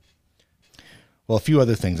don't. Well, a few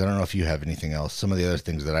other things. I don't know if you have anything else. Some of the other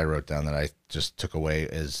things that I wrote down that I just took away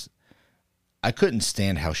is I couldn't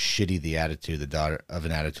stand how shitty the attitude the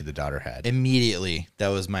daughter had. Immediately. That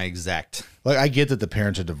was my exact. Like, I get that the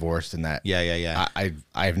parents are divorced and that. Yeah. I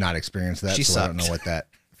have not experienced that, She so sucked. I don't know what that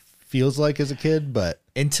feels like as a kid, but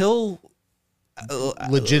until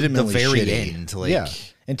legitimately the very shitty. end, like, yeah.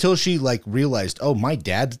 Until she like realized, oh, my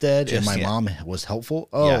dad's dead and my mom was helpful.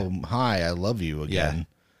 Oh, hi, I love you again.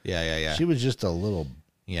 Yeah. She was just a little.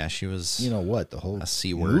 Yeah, she was. You know what? The whole a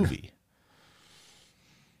C word movie.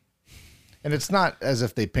 And it's not as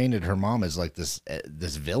if they painted her mom as like this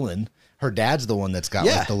villain. Her dad's the one that's got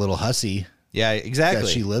like the little hussy. Yeah, exactly. That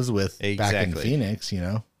she lives with back in Phoenix, you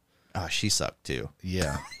know? Oh, she sucked too.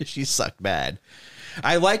 Yeah. She sucked bad.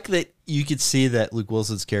 I like that you could see that Luke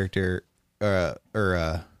Wilson's character, Luke.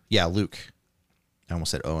 I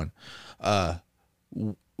almost said Owen.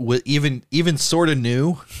 Even sort of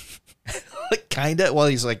knew, like kind of, while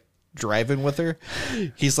he's like driving with her.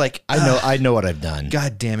 He's like, I know what I've done.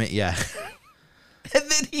 God damn it, yeah. And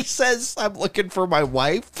then he says, I'm looking for my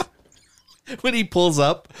wife. When he pulls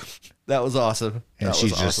up, that was awesome. And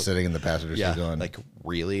she's just sitting in the passenger seat going, like,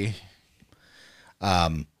 really?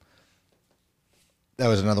 That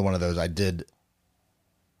was another one of those I did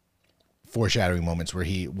foreshadowing moments where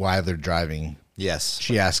while they're driving, yes,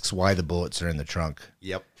 she asks why the bullets are in the trunk.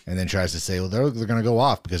 Yep. And then tries to say, well, they're going to go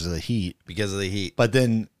off because of the heat. But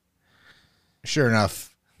then, sure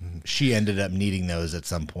enough, she ended up needing those at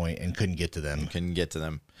some point and couldn't get to them.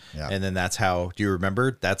 Yeah. And then that's how, do you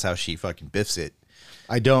remember? That's how she fucking biffs it.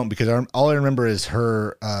 I don't, because all I remember is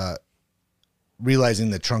her realizing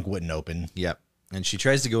the trunk wouldn't open. Yep. And she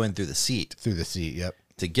tries to go in through the seat. Yep.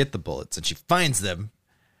 To get the bullets, and she finds them.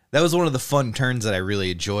 That was one of the fun turns that I really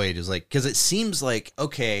enjoyed. It was like, because it seems like,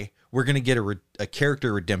 okay, we're going to get a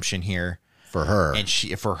character redemption here. For her. And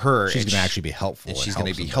she's going to actually be helpful. And she's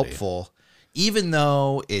going to be helpful. Even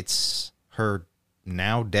though it's her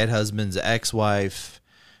now dead husband's ex-wife,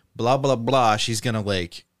 blah, blah, blah, she's going to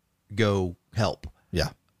like go help. Yeah.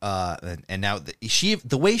 And now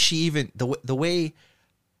the way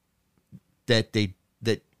that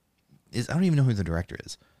is, I don't even know who the director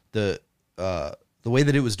is. The way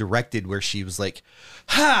that it was directed, where she was like,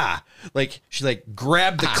 ha, like she like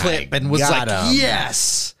grabbed the clip and was like,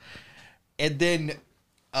 yes. And then,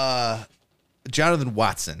 Jonathan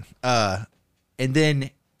Watson, and then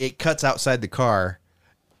it cuts outside the car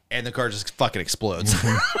and the car just fucking explodes.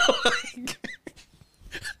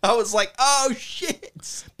 I was like, oh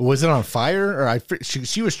shit. But was it on fire, or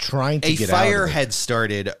she was trying to get out? A fire had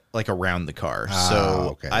started like around the car,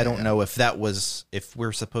 so okay, I don't know if that was if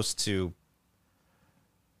we're supposed to.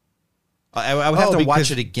 I would have to watch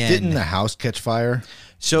it again. Didn't the house catch fire?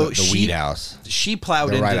 So the weed house. She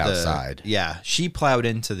plowed into right outside. Yeah, she plowed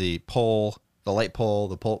into the pole, the light pole.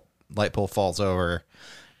 The light pole falls over.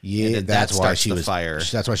 Yeah, that's why she was fire.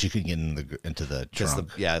 That's why she couldn't get into the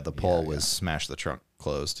trunk. The pole was smashed. The trunk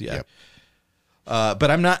closed. Yeah. Yep. But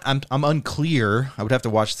I'm unclear. I would have to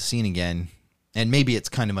watch the scene again, and maybe it's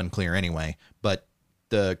kind of unclear anyway. But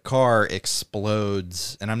the car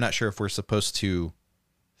explodes, and I'm not sure if we're supposed to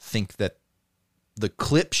think that the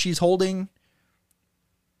clip she's holding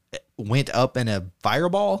went up in a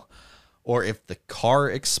fireball, or if the car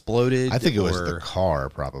exploded. I think it was the car,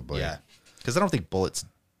 probably. Yeah, because I don't think bullets,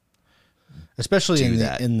 especially in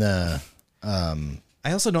the.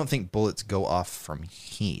 I also don't think bullets go off from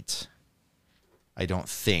heat. I don't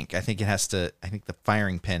think. I think the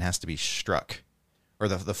firing pin has to be struck, or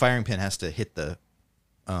the firing pin has to hit the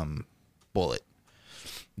bullet,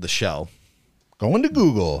 the shell. Going to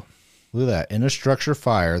Google. Look at that. In a structure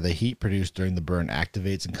fire, the heat produced during the burn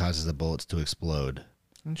activates and causes the bullets to explode.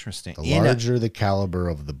 Interesting. The larger the caliber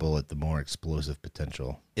of the bullet, the more explosive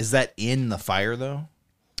potential. Is that in the fire, though?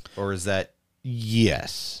 Or is that...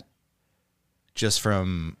 Yes. Just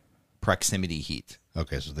from proximity heat?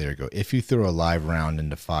 Okay, so there you go. If you throw a live round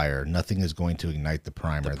into fire, nothing is going to ignite the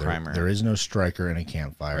primer. There is no striker in a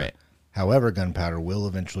campfire. Right. However, gunpowder will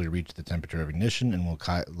eventually reach the temperature of ignition and will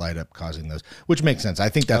light up, causing those, which makes sense. I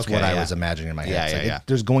think that's what I was imagining in my head.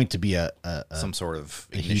 There's going to be some sort of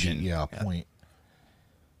ignition. Point.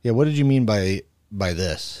 Yeah, what did you mean by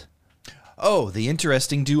this? Oh, the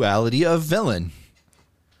interesting duality of villain.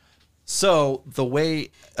 So the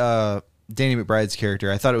way Danny McBride's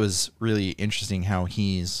character, I thought it was really interesting how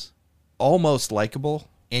he's almost likable,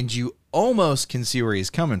 and you almost can see where he's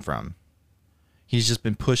coming from. He's just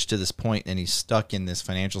been pushed to this point, and he's stuck in this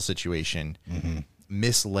financial situation,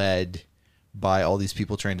 misled by all these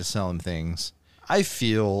people trying to sell him things. I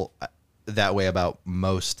feel that way about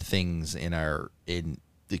most things in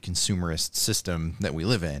the consumerist system that we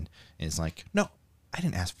live in. And it's like, no, I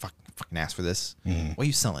didn't fucking ask for this. Why are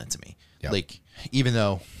you selling it to me? Yep. Like, even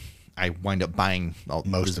though I wind up buying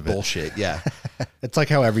most of bullshit. Yeah. It's like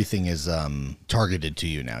how everything is targeted to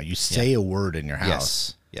you now. You say a word in your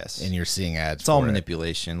house. Yes. And you're seeing ads. It's all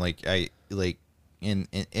manipulation. And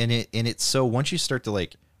it's so once you start to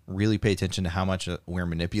really pay attention to how much we're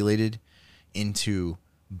manipulated into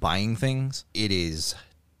buying things, it is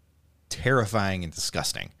terrifying and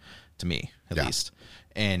disgusting to me, at least.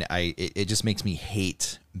 And it just makes me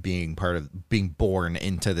hate being born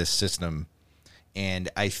into this system. And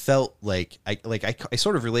I felt like I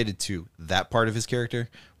sort of related to that part of his character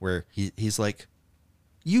where he's like,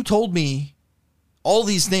 you told me all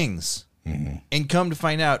these things, and come to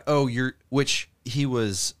find out, which he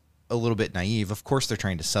was a little bit naive. Of course, they're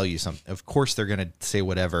trying to sell you something. Of course, they're going to say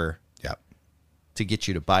whatever to get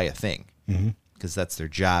you to buy a thing, because that's their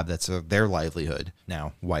job. That's their livelihood.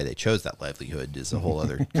 Now, why they chose that livelihood is a whole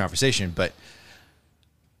other conversation.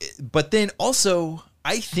 But then also,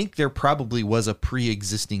 I think there probably was a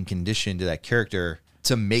pre-existing condition to that character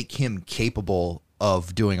to make him capable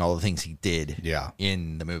of doing all the things he did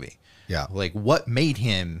in the movie. Yeah. Like, what made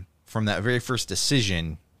him, from that very first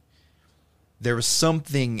decision, there was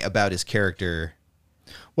something about his character.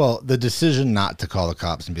 Well, the decision not to call the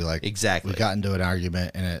cops and be like, exactly, we got into an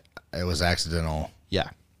argument and it was accidental. Yeah.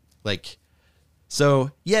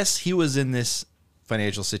 So, yes, he was in this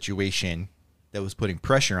financial situation that was putting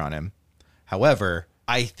pressure on him. However,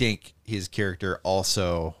 I think his character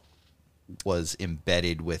also was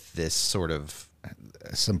embedded with this sort of...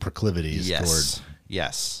 some proclivities toward...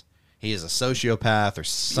 Yes. He is a sociopath or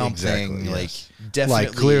something. Exactly,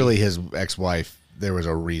 definitely. Clearly his ex-wife, there was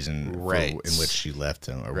a reason in which she left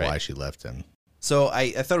him, or why she left him. So I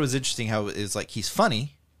thought it was interesting how it's he's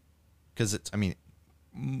funny, because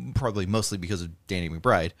probably mostly because of Danny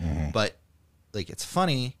McBride, but it's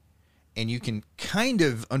funny, and you can kind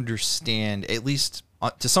of understand, at least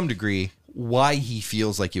to some degree, why he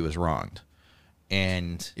feels like he was wronged.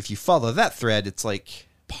 And if you follow that thread, it's like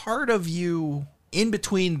part of you... in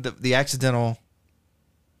between the accidental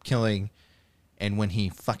killing and when he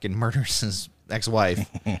fucking murders his ex-wife,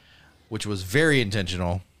 which was very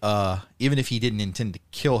intentional. Even if he didn't intend to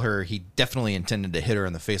kill her, he definitely intended to hit her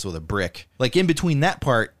in the face with a brick. In between that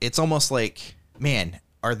part, it's almost like, man,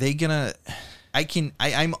 are they gonna...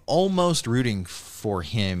 I'm almost rooting for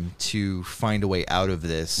him to find a way out of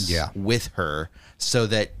this with her so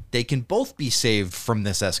that they can both be saved from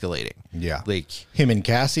this escalating. Yeah. Like him and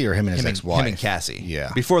Cassie or him and his ex-wife? Him and Cassie.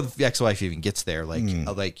 Yeah. Before the ex-wife even gets there, like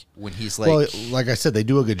when he's like... Well, like I said, they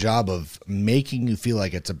do a good job of making you feel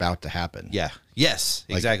like it's about to happen. Yeah. Yes,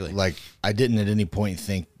 exactly. Like I didn't at any point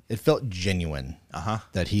think... It felt genuine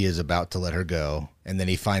that he is about to let her go. And then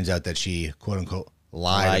he finds out that she, quote unquote,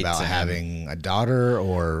 lied about having a daughter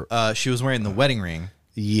or... she was wearing the wedding ring.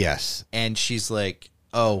 Yes. And she's like,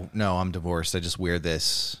 oh, no, I'm divorced. I just wear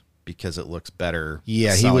this because it looks better.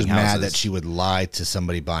 Yeah, he was mad that she would lie to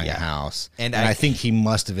somebody buying a house. And I think he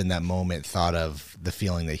must have in that moment thought of the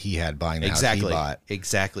feeling that he had buying the house he bought.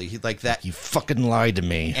 Exactly. He like that. You fucking lied to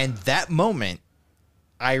me. And that moment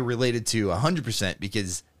I related to 100%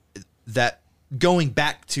 because that going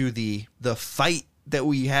back to the fight that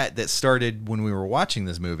we had that started when we were watching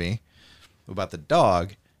this movie about the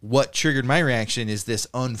dog, what triggered my reaction is this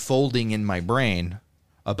unfolding in my brain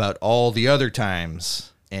about all the other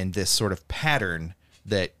times and this sort of pattern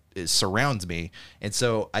that surrounds me. And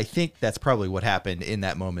so I think that's probably what happened in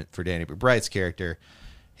that moment for Danny McBride's character.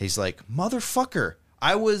 He's like, motherfucker,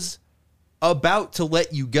 I was about to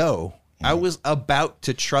let you go. I was about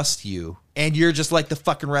to trust you. And you're just like the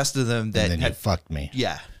fucking rest of them that and then you fucked me.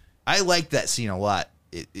 Yeah. I like that scene a lot.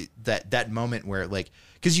 That moment where like,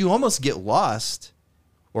 cause you almost get lost,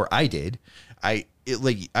 or I did. I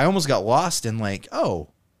almost got lost in like, oh,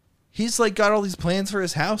 he's like got all these plans for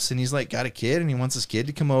his house and he's like got a kid and he wants his kid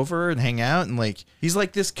to come over and hang out. And like, he's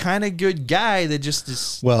like this kind of good guy that just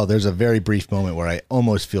is. Well, there's a very brief moment where I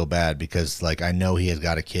almost feel bad because like, I know he has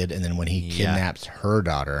got a kid. And then when he kidnaps her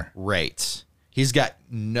daughter. Right. He's got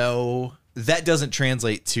that doesn't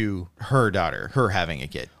translate to her daughter, her having a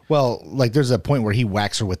kid. Well, like there's a point where he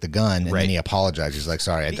whacks her with the gun and then he apologizes. He's like,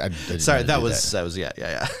 sorry, I didn't sorry, that was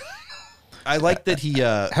yeah. I like that he.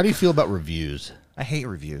 How do you feel about reviews? I hate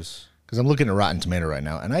reviews. Because I'm looking at Rotten Tomato right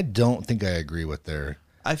now, and I don't think I agree with their...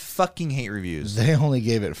 I fucking hate reviews. They only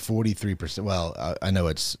gave it 43%. Well, I know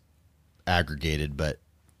it's aggregated, but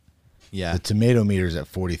the tomato meter is at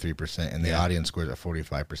 43%, and the audience score is at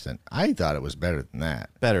 45%. I thought it was better than that.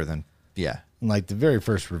 Better than, Like the very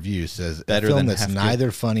first review says, better a film than that's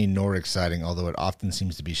neither funny nor exciting, although it often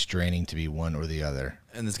seems to be straining to be one or the other.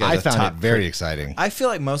 And this I found it very exciting. I feel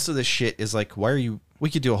like most of this shit is like, why are you... We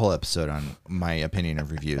could do a whole episode on my opinion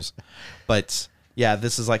of reviews. But, yeah,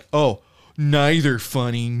 this is like, oh, neither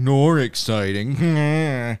funny nor exciting.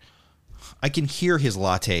 I can hear his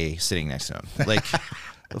latte sitting next to him. Like,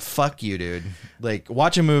 fuck you, dude. Like,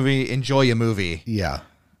 watch a movie, enjoy a movie. Yeah.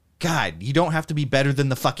 God, you don't have to be better than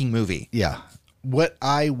the fucking movie. Yeah. What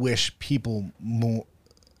I wish people more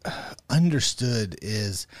understood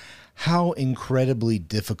is how incredibly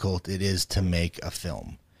difficult it is to make a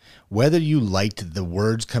film. Whether you liked the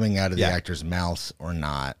words coming out of the actor's mouths or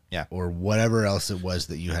not, or whatever else it was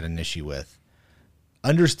that you had an issue with,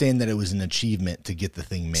 understand that it was an achievement to get the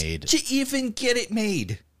thing made. To even get it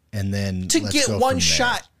made. And then to get one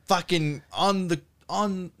shot fucking in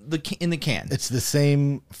the can. It's the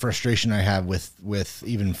same frustration I have with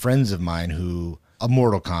even friends of mine who a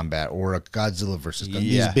Mortal Kombat or a Godzilla versus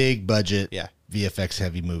these big budget VFX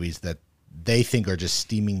heavy movies that they think are just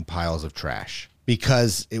steaming piles of trash.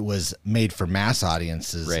 Because it was made for mass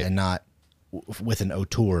audiences and not with an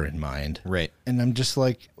auteur in mind. Right. And I'm just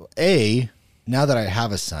like, now that I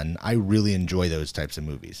have a son, I really enjoy those types of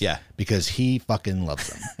movies. Yeah. Because he fucking loves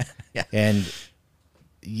them. And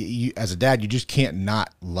you, as a dad, you just can't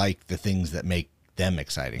not like the things that make them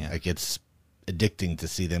exciting. Like it's addicting to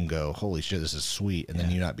see them go, holy shit, this is sweet. And then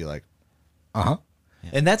you not be like, uh-huh.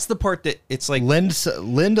 And that's the part that it's like lend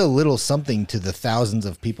a little something to the thousands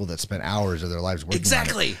of people that spent hours of their lives working on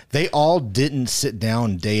it. They all didn't sit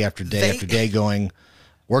down day after day after day going,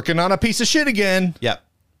 working on a piece of shit again. Yep.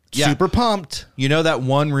 Super pumped. You know that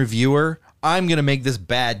one reviewer? I'm going to make this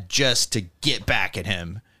bad just to get back at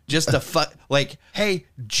him. Just to fuck. Like, hey,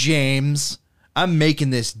 James, I'm making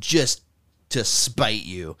this just to spite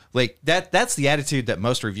you. Like, that's the attitude that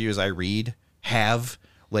most reviews I read have.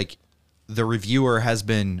 Like, the reviewer has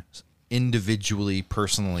been individually,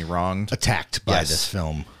 personally wronged. Attacked by this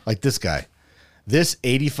film. Like this guy. This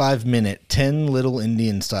 85-minute, 10 Little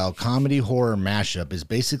Indian-style comedy horror mashup is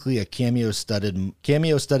basically a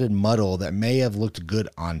cameo-studded muddle that may have looked good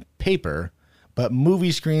on paper, but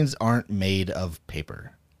movie screens aren't made of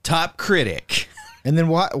paper. Top critic. And then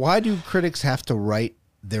why do critics have to write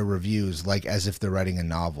their reviews like as if they're writing a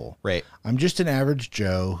novel? Right. I'm just an average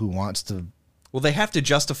Joe who wants to... Well, they have to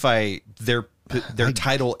justify their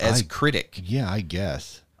title as critic. Yeah, I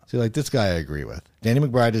guess. See, like this guy I agree with. Danny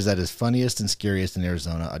McBride is at his funniest and scariest in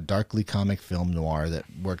Arizona, a darkly comic film noir that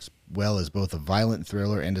works well as both a violent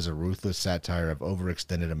thriller and as a ruthless satire of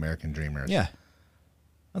overextended American dreamers. Yeah.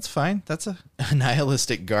 That's fine. That's a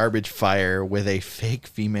nihilistic garbage fire with a fake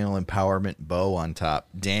female empowerment bow on top.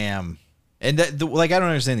 Damn. And like, I don't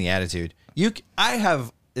understand the attitude.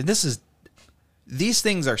 These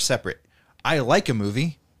things are separate. I like a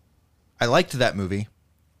movie. I liked that movie.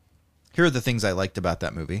 Here are the things I liked about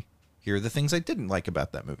that movie. Here are the things I didn't like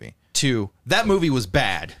about that movie. 2, that movie was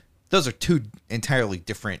bad. Those are 2 entirely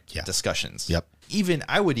different discussions. Yep.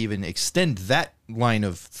 I would even extend that line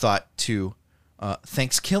of thought to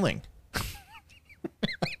Thanksgiving.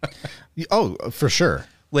 Oh, for sure.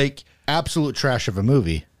 Like, absolute trash of a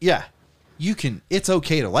movie. yeah, it's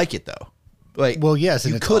okay to like it though. Like, Well, yes,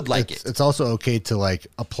 and you could like it. It's also okay to like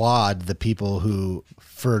applaud the people who,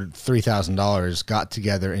 for $3,000, got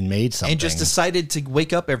together and made something And just decided to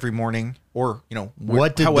wake up every morning, or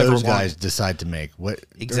what did however those long. guys decide to make? What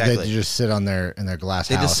Exactly. They just sit on in their glass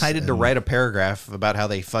They house. decided to write a paragraph about how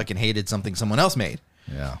they fucking hated something someone else made.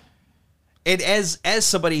 Yeah. And as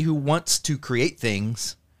somebody who wants to create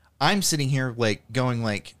things, I'm sitting here like going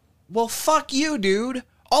like, well, fuck you, dude.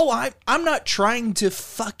 Oh, I'm not trying to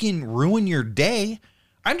fucking ruin your day.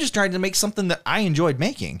 I'm just trying to make something that I enjoyed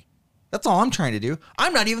making. That's all I'm trying to do.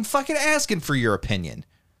 I'm not even fucking asking for your opinion.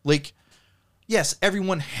 Like, yes,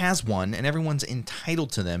 everyone has one and everyone's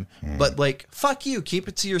entitled to them, but like, fuck you, keep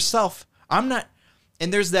it to yourself. I'm not.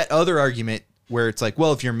 And there's that other argument where it's like,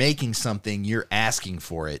 well, if you're making something, you're asking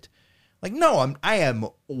for it. Like, no, I am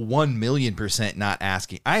 1,000,000% not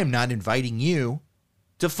asking. I am not inviting you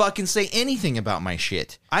to fucking say anything about my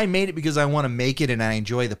shit. I made it because I want to make it and I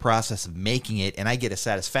enjoy the process of making it and I get a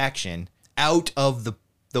satisfaction out of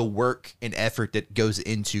the work and effort that goes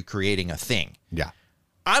into creating a thing. Yeah.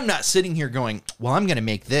 I'm not sitting here going, well, I'm going to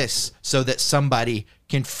make this so that somebody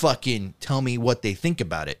can fucking tell me what they think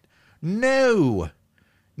about it. No.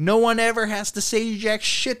 No one ever has to say jack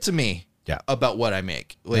shit to me about what I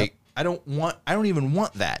make. Like, I don't even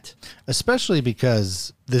want that. Especially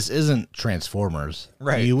because this isn't Transformers.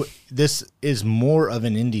 Right. This is more of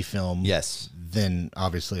an indie film. Yes. Than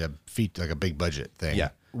obviously like a big budget thing.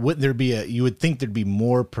 Yeah. Would there be you would think there'd be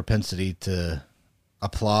more propensity to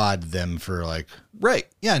applaud them for like. Right.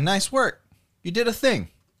 Yeah. Nice work. You did a thing.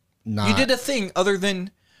 Not, you did a thing other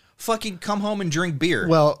than fucking come home and drink beer.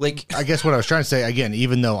 Well, like, I guess what I was trying to say, again,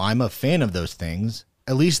 even though I'm a fan of those things,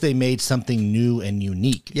 at least they made something new and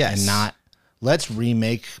unique. Yes. And not, let's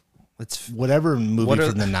remake whatever movie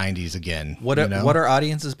from the 90s again. What are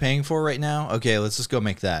audiences paying for right now? Okay, let's just go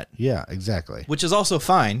make that. Yeah, exactly. Which is also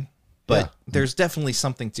fine, but there's definitely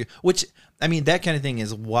something to, which, I mean, that kind of thing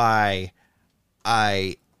is why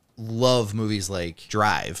I love movies like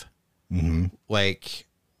Drive. Mm-hmm. Like,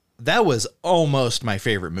 that was almost my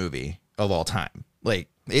favorite movie of all time. Like,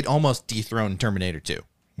 it almost dethroned Terminator 2.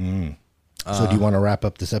 So do you want to wrap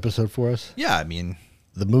up this episode for us? Yeah, I mean,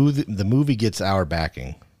 the movie gets our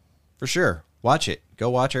backing. For sure. Watch it. Go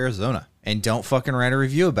watch Arizona. And don't fucking write a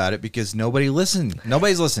review about it because nobody's listening.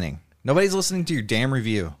 Nobody's listening to your damn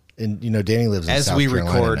review. And Danny lives in South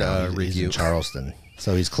Carolina record now. He's review in Charleston.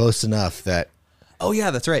 So he's close enough that oh yeah,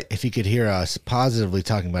 that's right. if he could hear us positively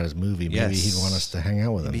talking about his movie, maybe he'd want us to hang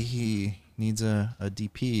out with him. Maybe he needs a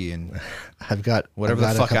DP and I've got whatever a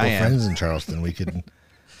the fuck couple I am. friends in Charleston. We can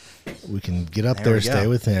get up there, stay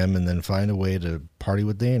with him, and then find a way to party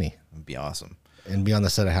with Danny. It'd be awesome. And be on the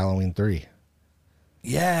set of Halloween 3.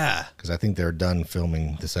 Yeah. Because I think they're done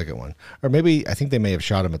filming the second one. Or maybe, I think they may have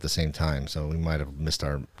shot them at the same time, so we might have missed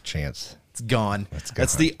our chance. It's gone.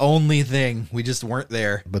 That's the only thing. We just weren't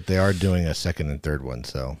there. But they are doing a second and third one,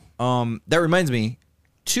 so. That reminds me,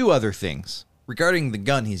 2 other things. Regarding the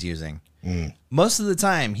gun he's using. Most of the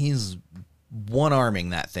time, he's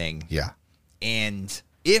one-arming that thing. Yeah. And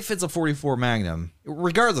if it's a 44 Magnum,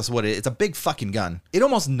 regardless of what it's a big fucking gun. It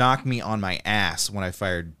almost knocked me on my ass when I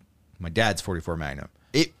fired my dad's 44 Magnum.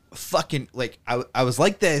 It fucking, like, I was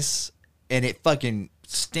like this, and it fucking,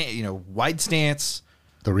 wide stance.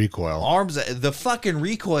 The recoil. Arms, the fucking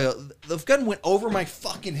recoil. The gun went over my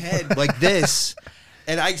fucking head like this,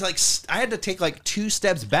 and I had to take like 2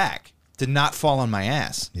 steps back to not fall on my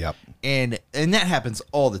ass. Yep. And that happens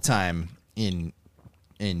all the time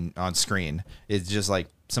on screen. It's just like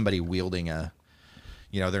somebody wielding a,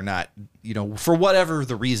 they're not, for whatever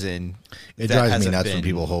the reason. It drives me nuts when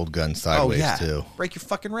people hold guns sideways too. Break your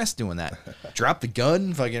fucking wrist doing that. Drop the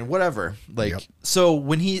gun, fucking whatever. Like, so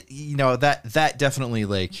when he, that definitely,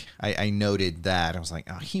 like, I noted that. I was like,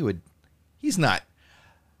 oh, he's not.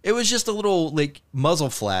 It was just a little, like, muzzle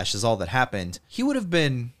flash is all that happened. He would have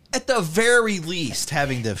been At the very least,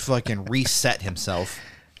 having to fucking reset himself.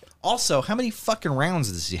 Also, how many fucking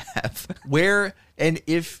rounds does he have?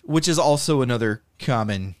 Which is also another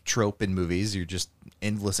common trope in movies. You're just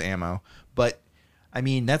endless ammo. But, I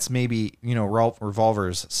mean, that's maybe,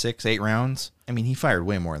 revolver's 6-8 rounds. I mean, he fired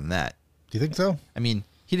way more than that. Do you think so? I mean,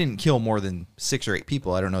 he didn't kill more than 6 or 8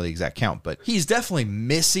 people. I don't know the exact count, but he's definitely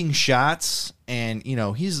missing shots. And,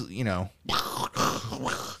 he's,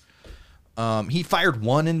 he fired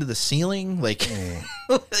one into the ceiling. Like,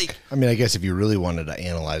 I mean, I guess if you really wanted to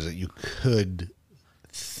analyze it, you could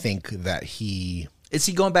think that is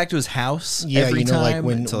he going back to his house? Yeah, every time?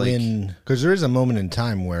 Like because there is a moment in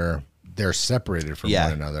time where they're separated from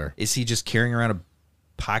one another. Is he just carrying around a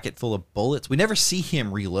pocket full of bullets? We never see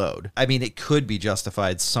him reload. I mean, it could be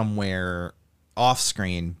justified somewhere off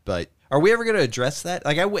screen, but are we ever going to address that?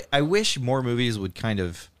 Like, I wish more movies would kind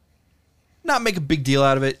of not make a big deal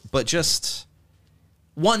out of it, but just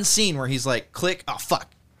one scene where he's like, click, oh, fuck.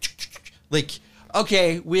 Like,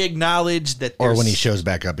 okay, we acknowledge that Or when he shows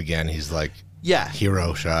back up again, he's like,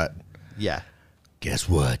 hero shot. Yeah. Guess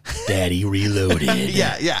what? Daddy reloaded.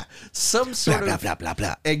 Yeah. Some sort of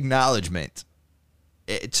acknowledgement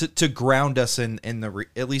to ground us in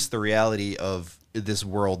at least the reality of this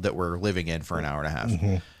world that we're living in for an hour and a half.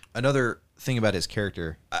 Mm-hmm. Another thing about his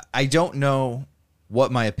character, I don't know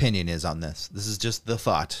what my opinion is on this. This is just the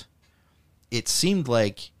thought. It seemed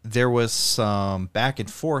like there was some back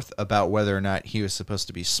and forth about whether or not he was supposed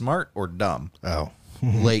to be smart or dumb. Oh.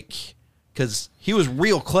 Like, because he was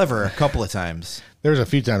real clever a couple of times. There's a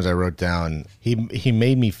few times I wrote down, he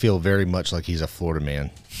made me feel very much like he's a Florida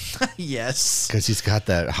man. Yes. Because he's got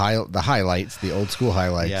the highlights, the old school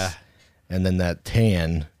highlights. Yeah. And then that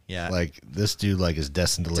tan. Yeah. Like, this dude like is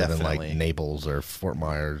destined to live in like Naples or Fort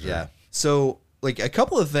Myers. Yeah. So, like, a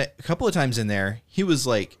couple of times in there, he was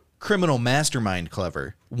like criminal mastermind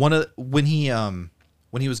clever. When he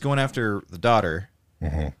was going after the daughter,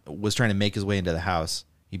 was trying to make his way into the house.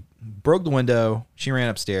 He broke the window. She ran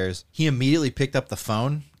upstairs. He immediately picked up the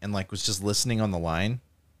phone and like was just listening on the line.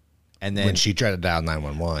 And then when she tried to dial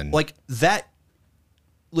 911, like that,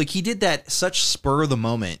 like he did that such spur of the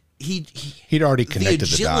moment. He'd already connected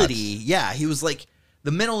the dots. Yeah, he was like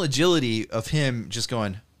the mental agility of him just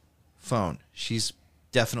going, phone. She's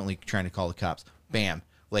definitely trying to call the cops. Bam.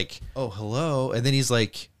 Like, oh, hello. And then he's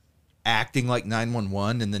like acting like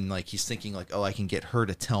 911. And then like he's thinking like, oh, I can get her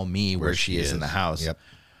to tell me where she is in the house. Yep.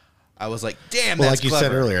 I was like, damn, well, that's like you clever.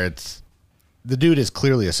 said earlier, the dude is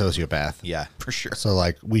clearly a sociopath. Yeah, for sure. So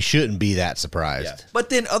like we shouldn't be that surprised. Yeah. But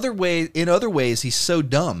then in other ways, he's so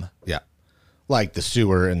dumb. Yeah. Like the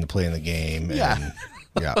sewer and the playing the game. Yeah. And,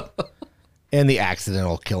 yeah. And the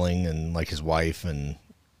accidental killing and like his wife and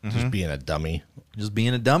just being a dummy. Just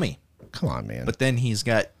being a dummy. Come on, man. But then he's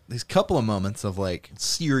got these couple of moments of like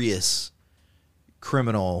serious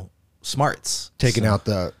criminal smarts. Taking out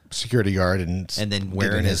the security guard and then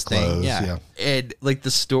wearing his clothes. thing. Yeah. And like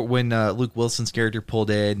the store when Luke Wilson's character pulled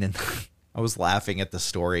in and I was laughing at the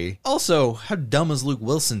story. Also, how dumb is Luke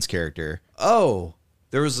Wilson's character? Oh,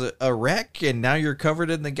 there was a wreck and now you're covered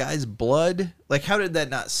in the guy's blood. Like, how did that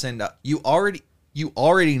not send up? You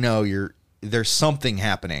already know there's something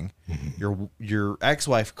happening. Your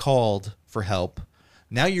ex-wife called for help.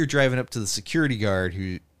 Now you're driving up to the security guard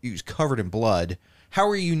who's covered in blood. How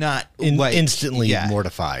are you not instantly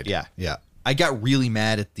mortified? Yeah. Yeah. I got really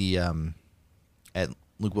mad at the at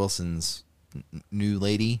Luke Wilson's new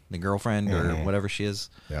lady, the girlfriend or whatever she is.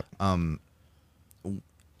 Yep.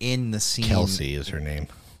 In the scene, Kelsey is her name.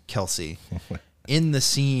 Kelsey. In the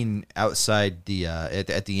scene outside the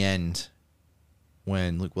at the end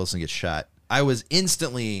when Luke Wilson gets shot, I was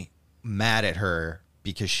instantly mad at her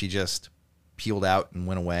because she just peeled out and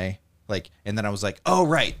went away. Like, and then I was like, oh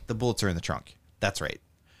right, the bullets are in the trunk. That's right.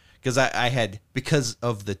 Because I had, because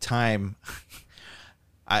of the time,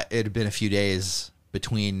 it had been a few days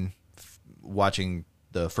between watching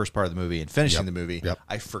the first part of the movie and finishing the movie. Yep.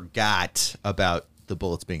 I forgot about the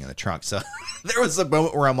bullets being in the trunk. So there was a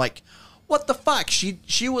moment where I'm like, what the fuck?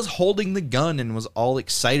 She was holding the gun and was all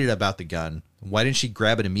excited about the gun. Why didn't she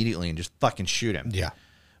grab it immediately and just fucking shoot him? Yeah.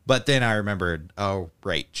 But then I remembered, oh,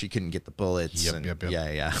 right, she couldn't get the bullets. Yep.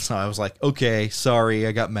 Yeah. So I was like, okay, sorry,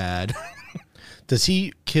 I got mad. Does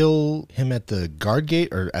he kill him at the guard gate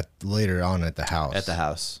or later on at the house? At the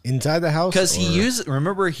house. Inside the house? Because he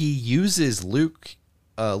uses Luke's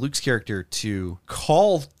character to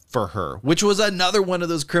call for her, which was another one of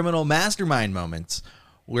those criminal mastermind moments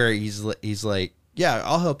where he's like, yeah,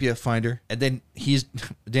 I'll help you find her. And then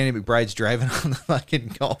Danny McBride's driving on the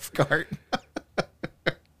fucking golf cart.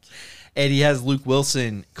 And he has Luke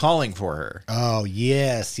Wilson calling for her. Oh,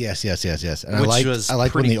 yes. And Which I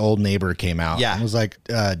liked when the old neighbor came out. Yeah. And was like,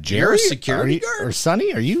 Jerry, You're a security guard? Or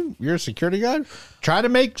Sonny, you're a security guard? Gotta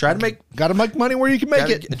make money where you can make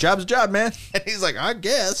it. A job's a job, man. And he's like, I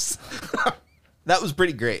guess. That was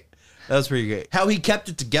pretty great. How he kept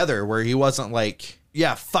it together where he wasn't like,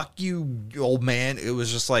 yeah, fuck you, old man. It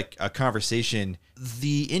was just like a conversation.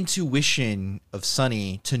 The intuition of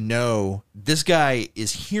Sonny to know this guy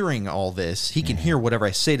is hearing all this. He can hear whatever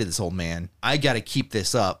I say to this old man. I got to keep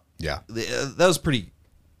this up. Yeah. That was pretty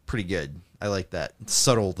good. I like that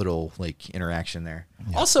subtle little like interaction there.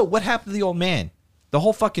 Yeah. Also, what happened to the old man? The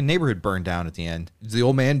whole fucking neighborhood burned down at the end. The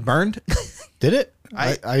old man burned? Did it?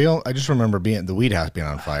 I just remember the weed house being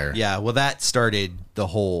on fire. Yeah, well, that started the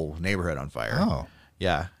whole neighborhood on fire. Oh.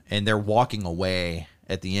 Yeah, and they're walking away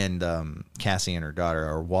at the end. Cassie and her daughter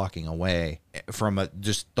are walking away from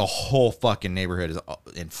just the whole fucking neighborhood is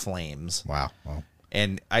in flames. Wow.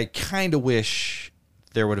 And I kind of wish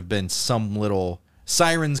there would have been some little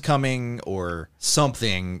sirens coming or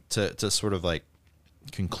something to sort of like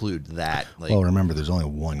conclude that. Like, well, remember, there's only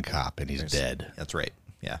one cop and he's dead. That's right.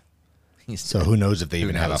 Yeah. So who knows if they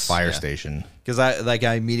even have a fire station? Because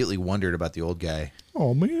I immediately wondered about the old guy.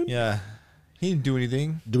 Oh man. Yeah. He didn't do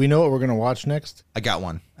anything. Do we know what we're gonna watch next? I got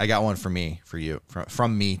one for you,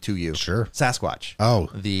 from me to you. Sure. Sasquatch. Oh,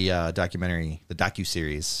 the documentary, the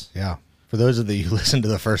docuseries. Yeah. For those of you who listened to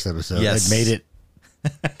the first episode, yes. It made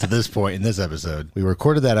it to this point in this episode. We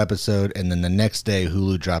recorded that episode, and then the next day,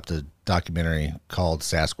 Hulu dropped a documentary called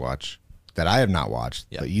Sasquatch that I have not watched,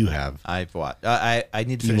 but you have. I've watched. I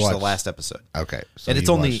need to finish the last episode. Okay, so and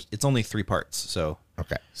it's only 3 parts. So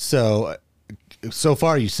okay, so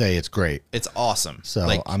far you say it's great. It's awesome. So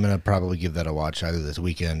like, I'm gonna probably give that a watch either this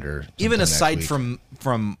weekend or even aside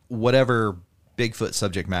from whatever Bigfoot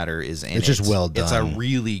subject matter is in it. It's just well done. It's a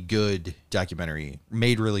really good documentary,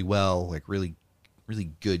 made really well, like really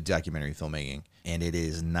good documentary filmmaking, and it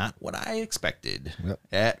is not what I expected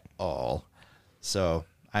at all. So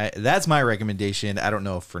that's my recommendation. I don't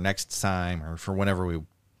know if for next time or for whenever we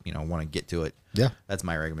want to get to it. Yeah, that's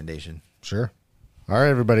my recommendation. Sure. All right,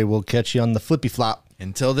 everybody. We'll catch you on the flippy flop.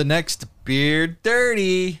 Until the next Beard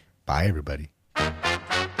 30. Bye, everybody.